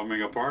wasn't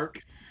coming apart.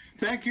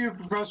 Thank you,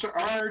 Professor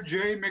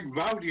R.J.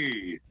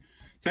 McVouty.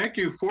 Thank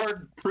you,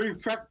 Ford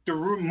Prefect de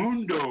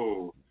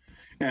Rumundo.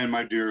 And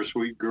my dear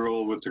sweet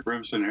girl with the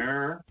crimson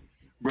hair,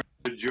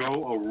 Brenda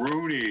Joe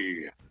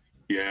O'Rooney.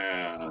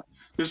 Yeah.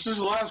 This is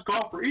the last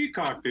call for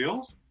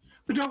e-cocktails,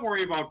 but don't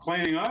worry about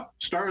cleaning up.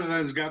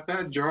 Starzan's got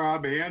that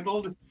job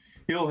handled.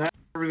 He'll have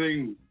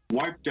everything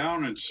wiped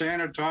down and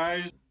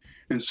sanitized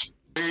and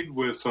sprayed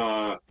with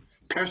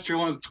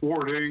pestilent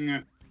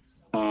thwarting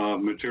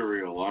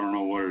material. I don't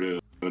know what it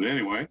is. But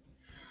anyway,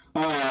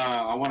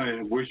 I want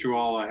to wish you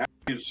all a happy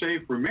and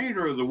safe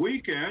remainder of the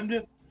weekend.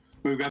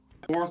 We've got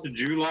the 4th of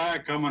July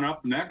coming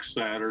up next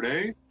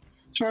Saturday.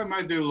 So I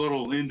might do a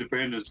little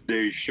Independence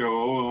Day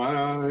show,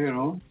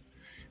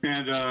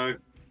 and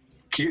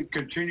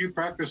continue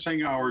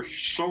practicing our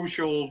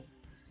social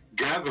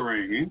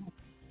gathering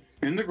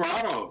in the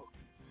Grotto.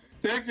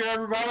 Thank you,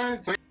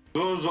 everybody. Thank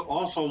those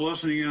also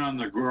listening in on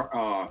the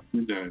Grotto,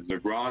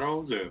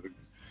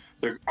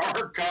 the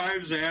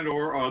archives and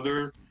or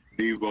other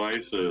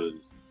devices.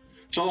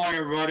 So long,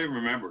 everybody.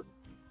 Remember,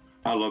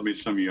 I love me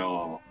some of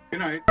y'all. Good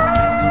night.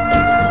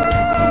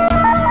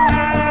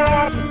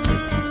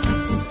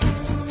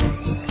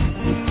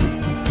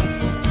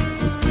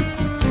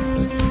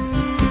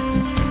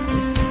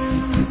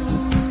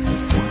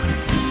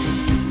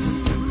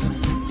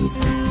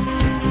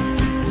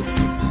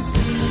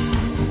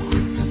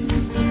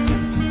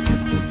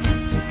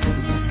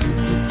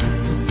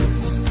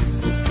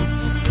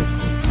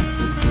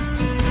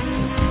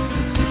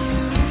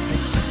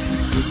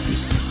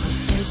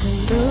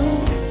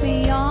 Look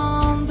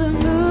beyond the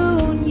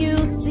moon,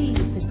 you'll see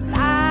the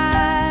light.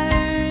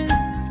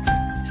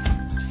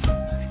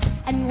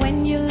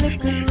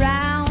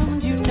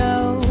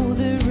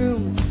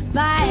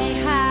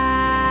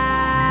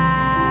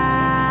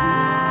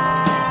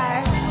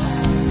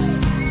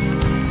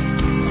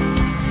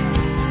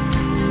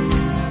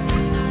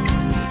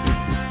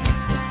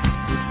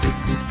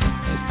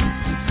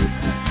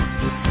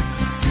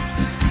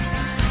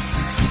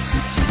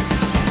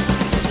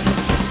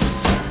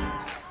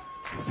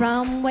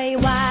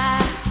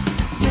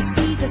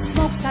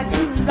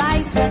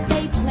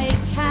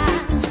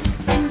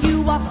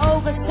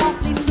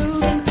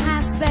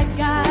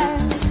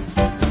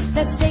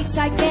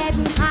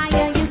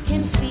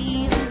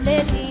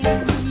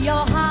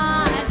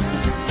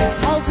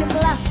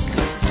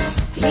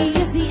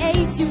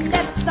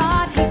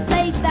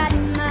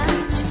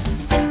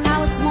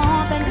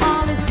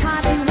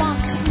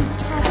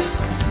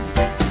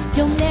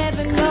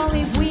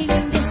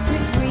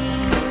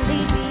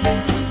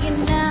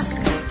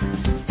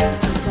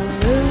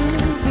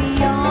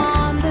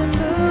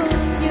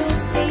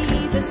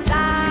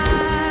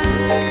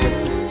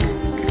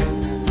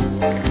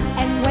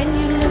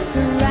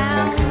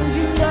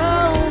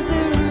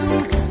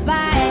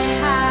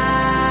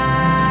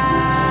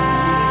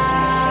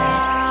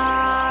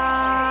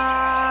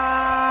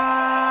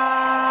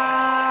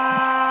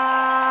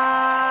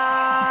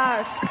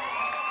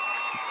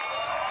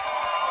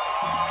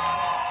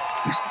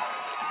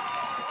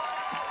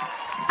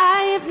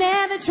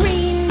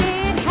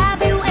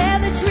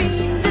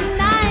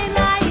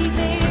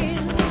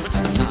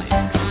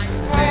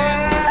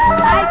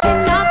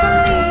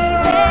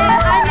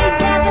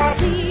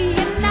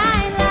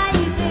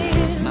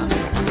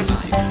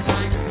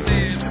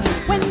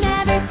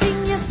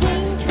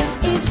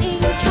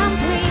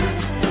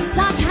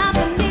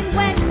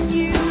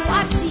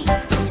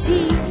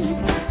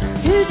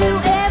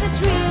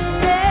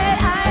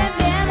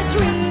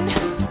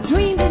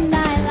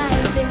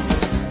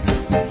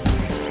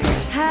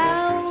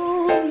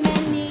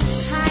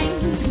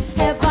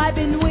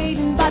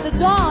 the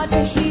door to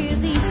hear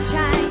these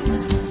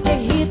chimes, to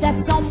hear that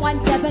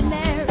someone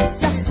debonair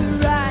just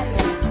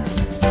arrived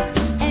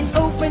and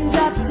opened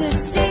up to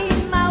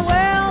see my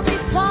world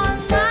before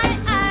my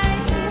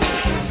eyes.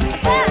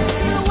 That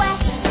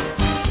silhouette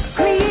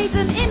creates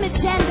an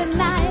image and a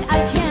night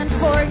I can't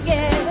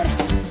forget.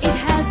 It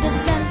has a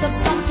sense of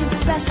something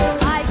special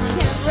I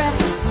can't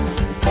rest.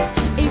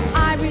 If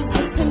I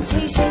resist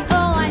temptation,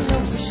 oh, I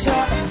know for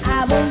sure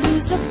I will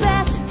lose the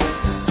best.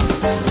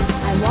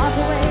 I walk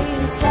away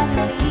and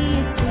suddenly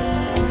it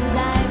seems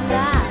I'm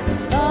not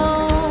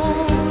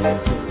alone.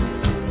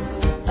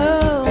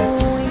 Oh,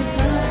 in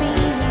front of me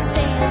he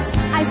stands.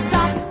 I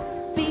stop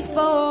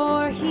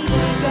before he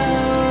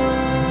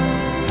goes.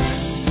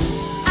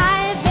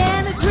 I've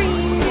never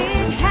dreamed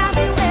it. Have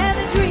you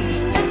ever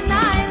dreamed a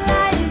night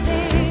like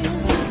this?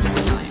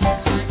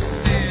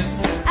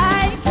 I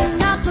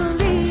cannot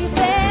believe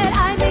it.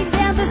 I may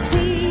never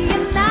see a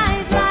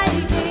night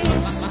like this.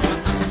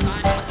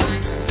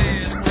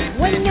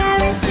 When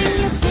everything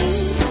you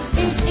think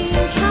is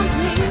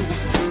incomplete,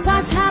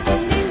 what's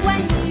happening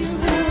when you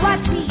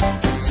watch me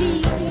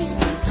cheat?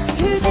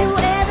 Could you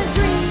ever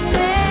dream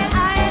it?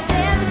 I have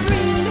never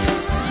dreamed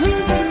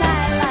a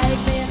night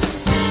like this.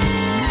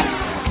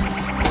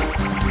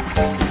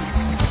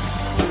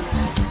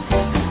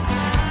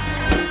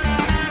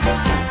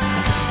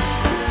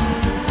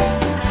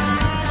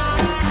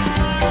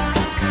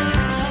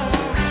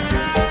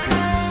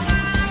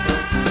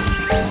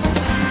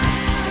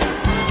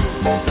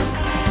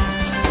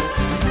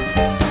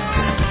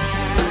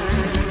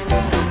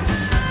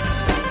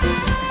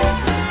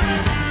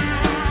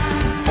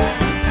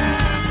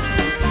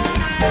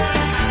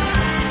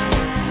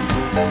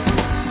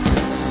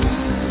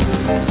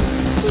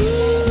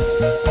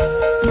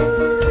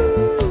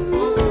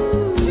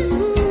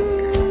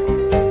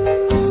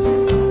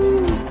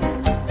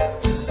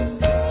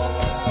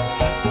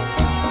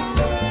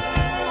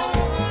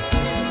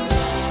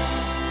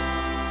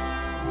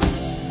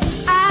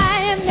 I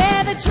have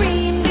never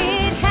dreamed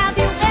it. Have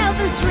you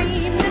ever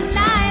dreamed a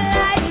night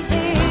like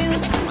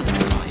this?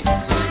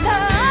 No,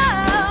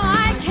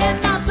 I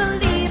cannot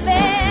believe it.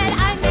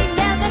 I may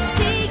never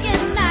see a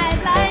night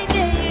like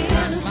this.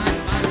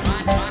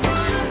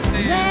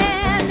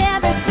 When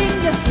everything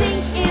you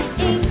think is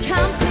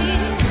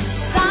incomplete,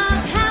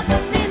 something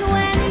happening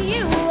when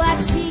you are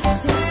cheek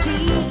to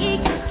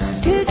cheek.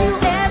 Could you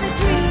ever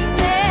dream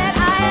it?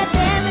 I have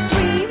never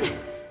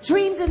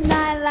dreamed a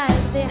night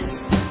like this.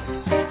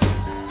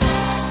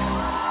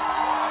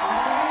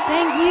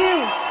 Thank you.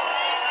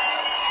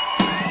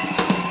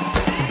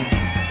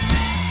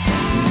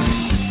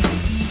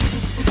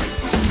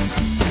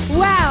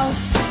 Wow.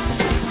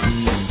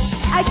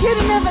 I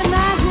couldn't have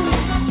imagined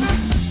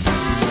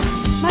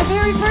my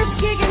very first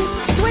gig in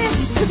Swiss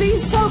to be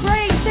so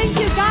great. Thank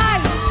you,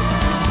 guys.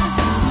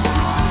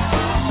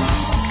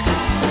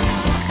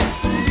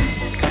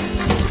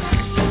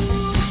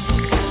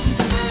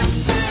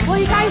 Will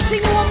you guys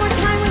sing it one more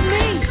time with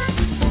me?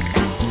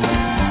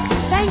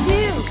 Thank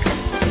you.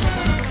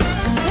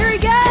 Here we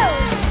go.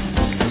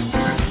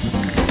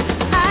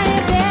 I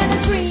have never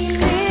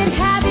dreamed it.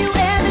 Have you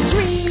ever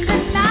dreamed a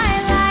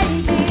night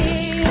like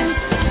this?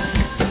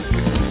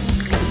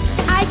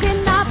 I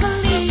cannot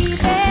believe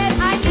it.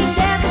 I can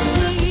never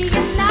see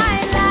a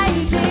night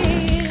like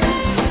this.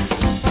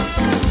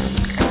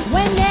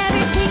 When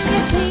everything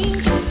you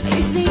think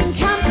is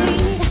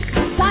incomplete,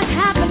 what's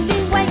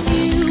happening when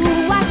you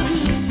watch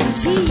me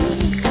cheat?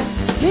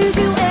 Did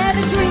you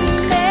ever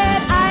dream it?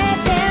 I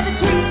have never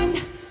dreamed.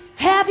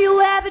 Have you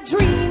ever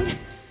dreamed?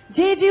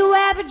 Did you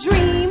ever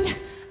dream?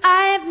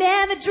 I have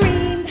never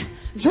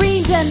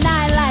dreamed a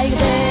night like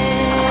this.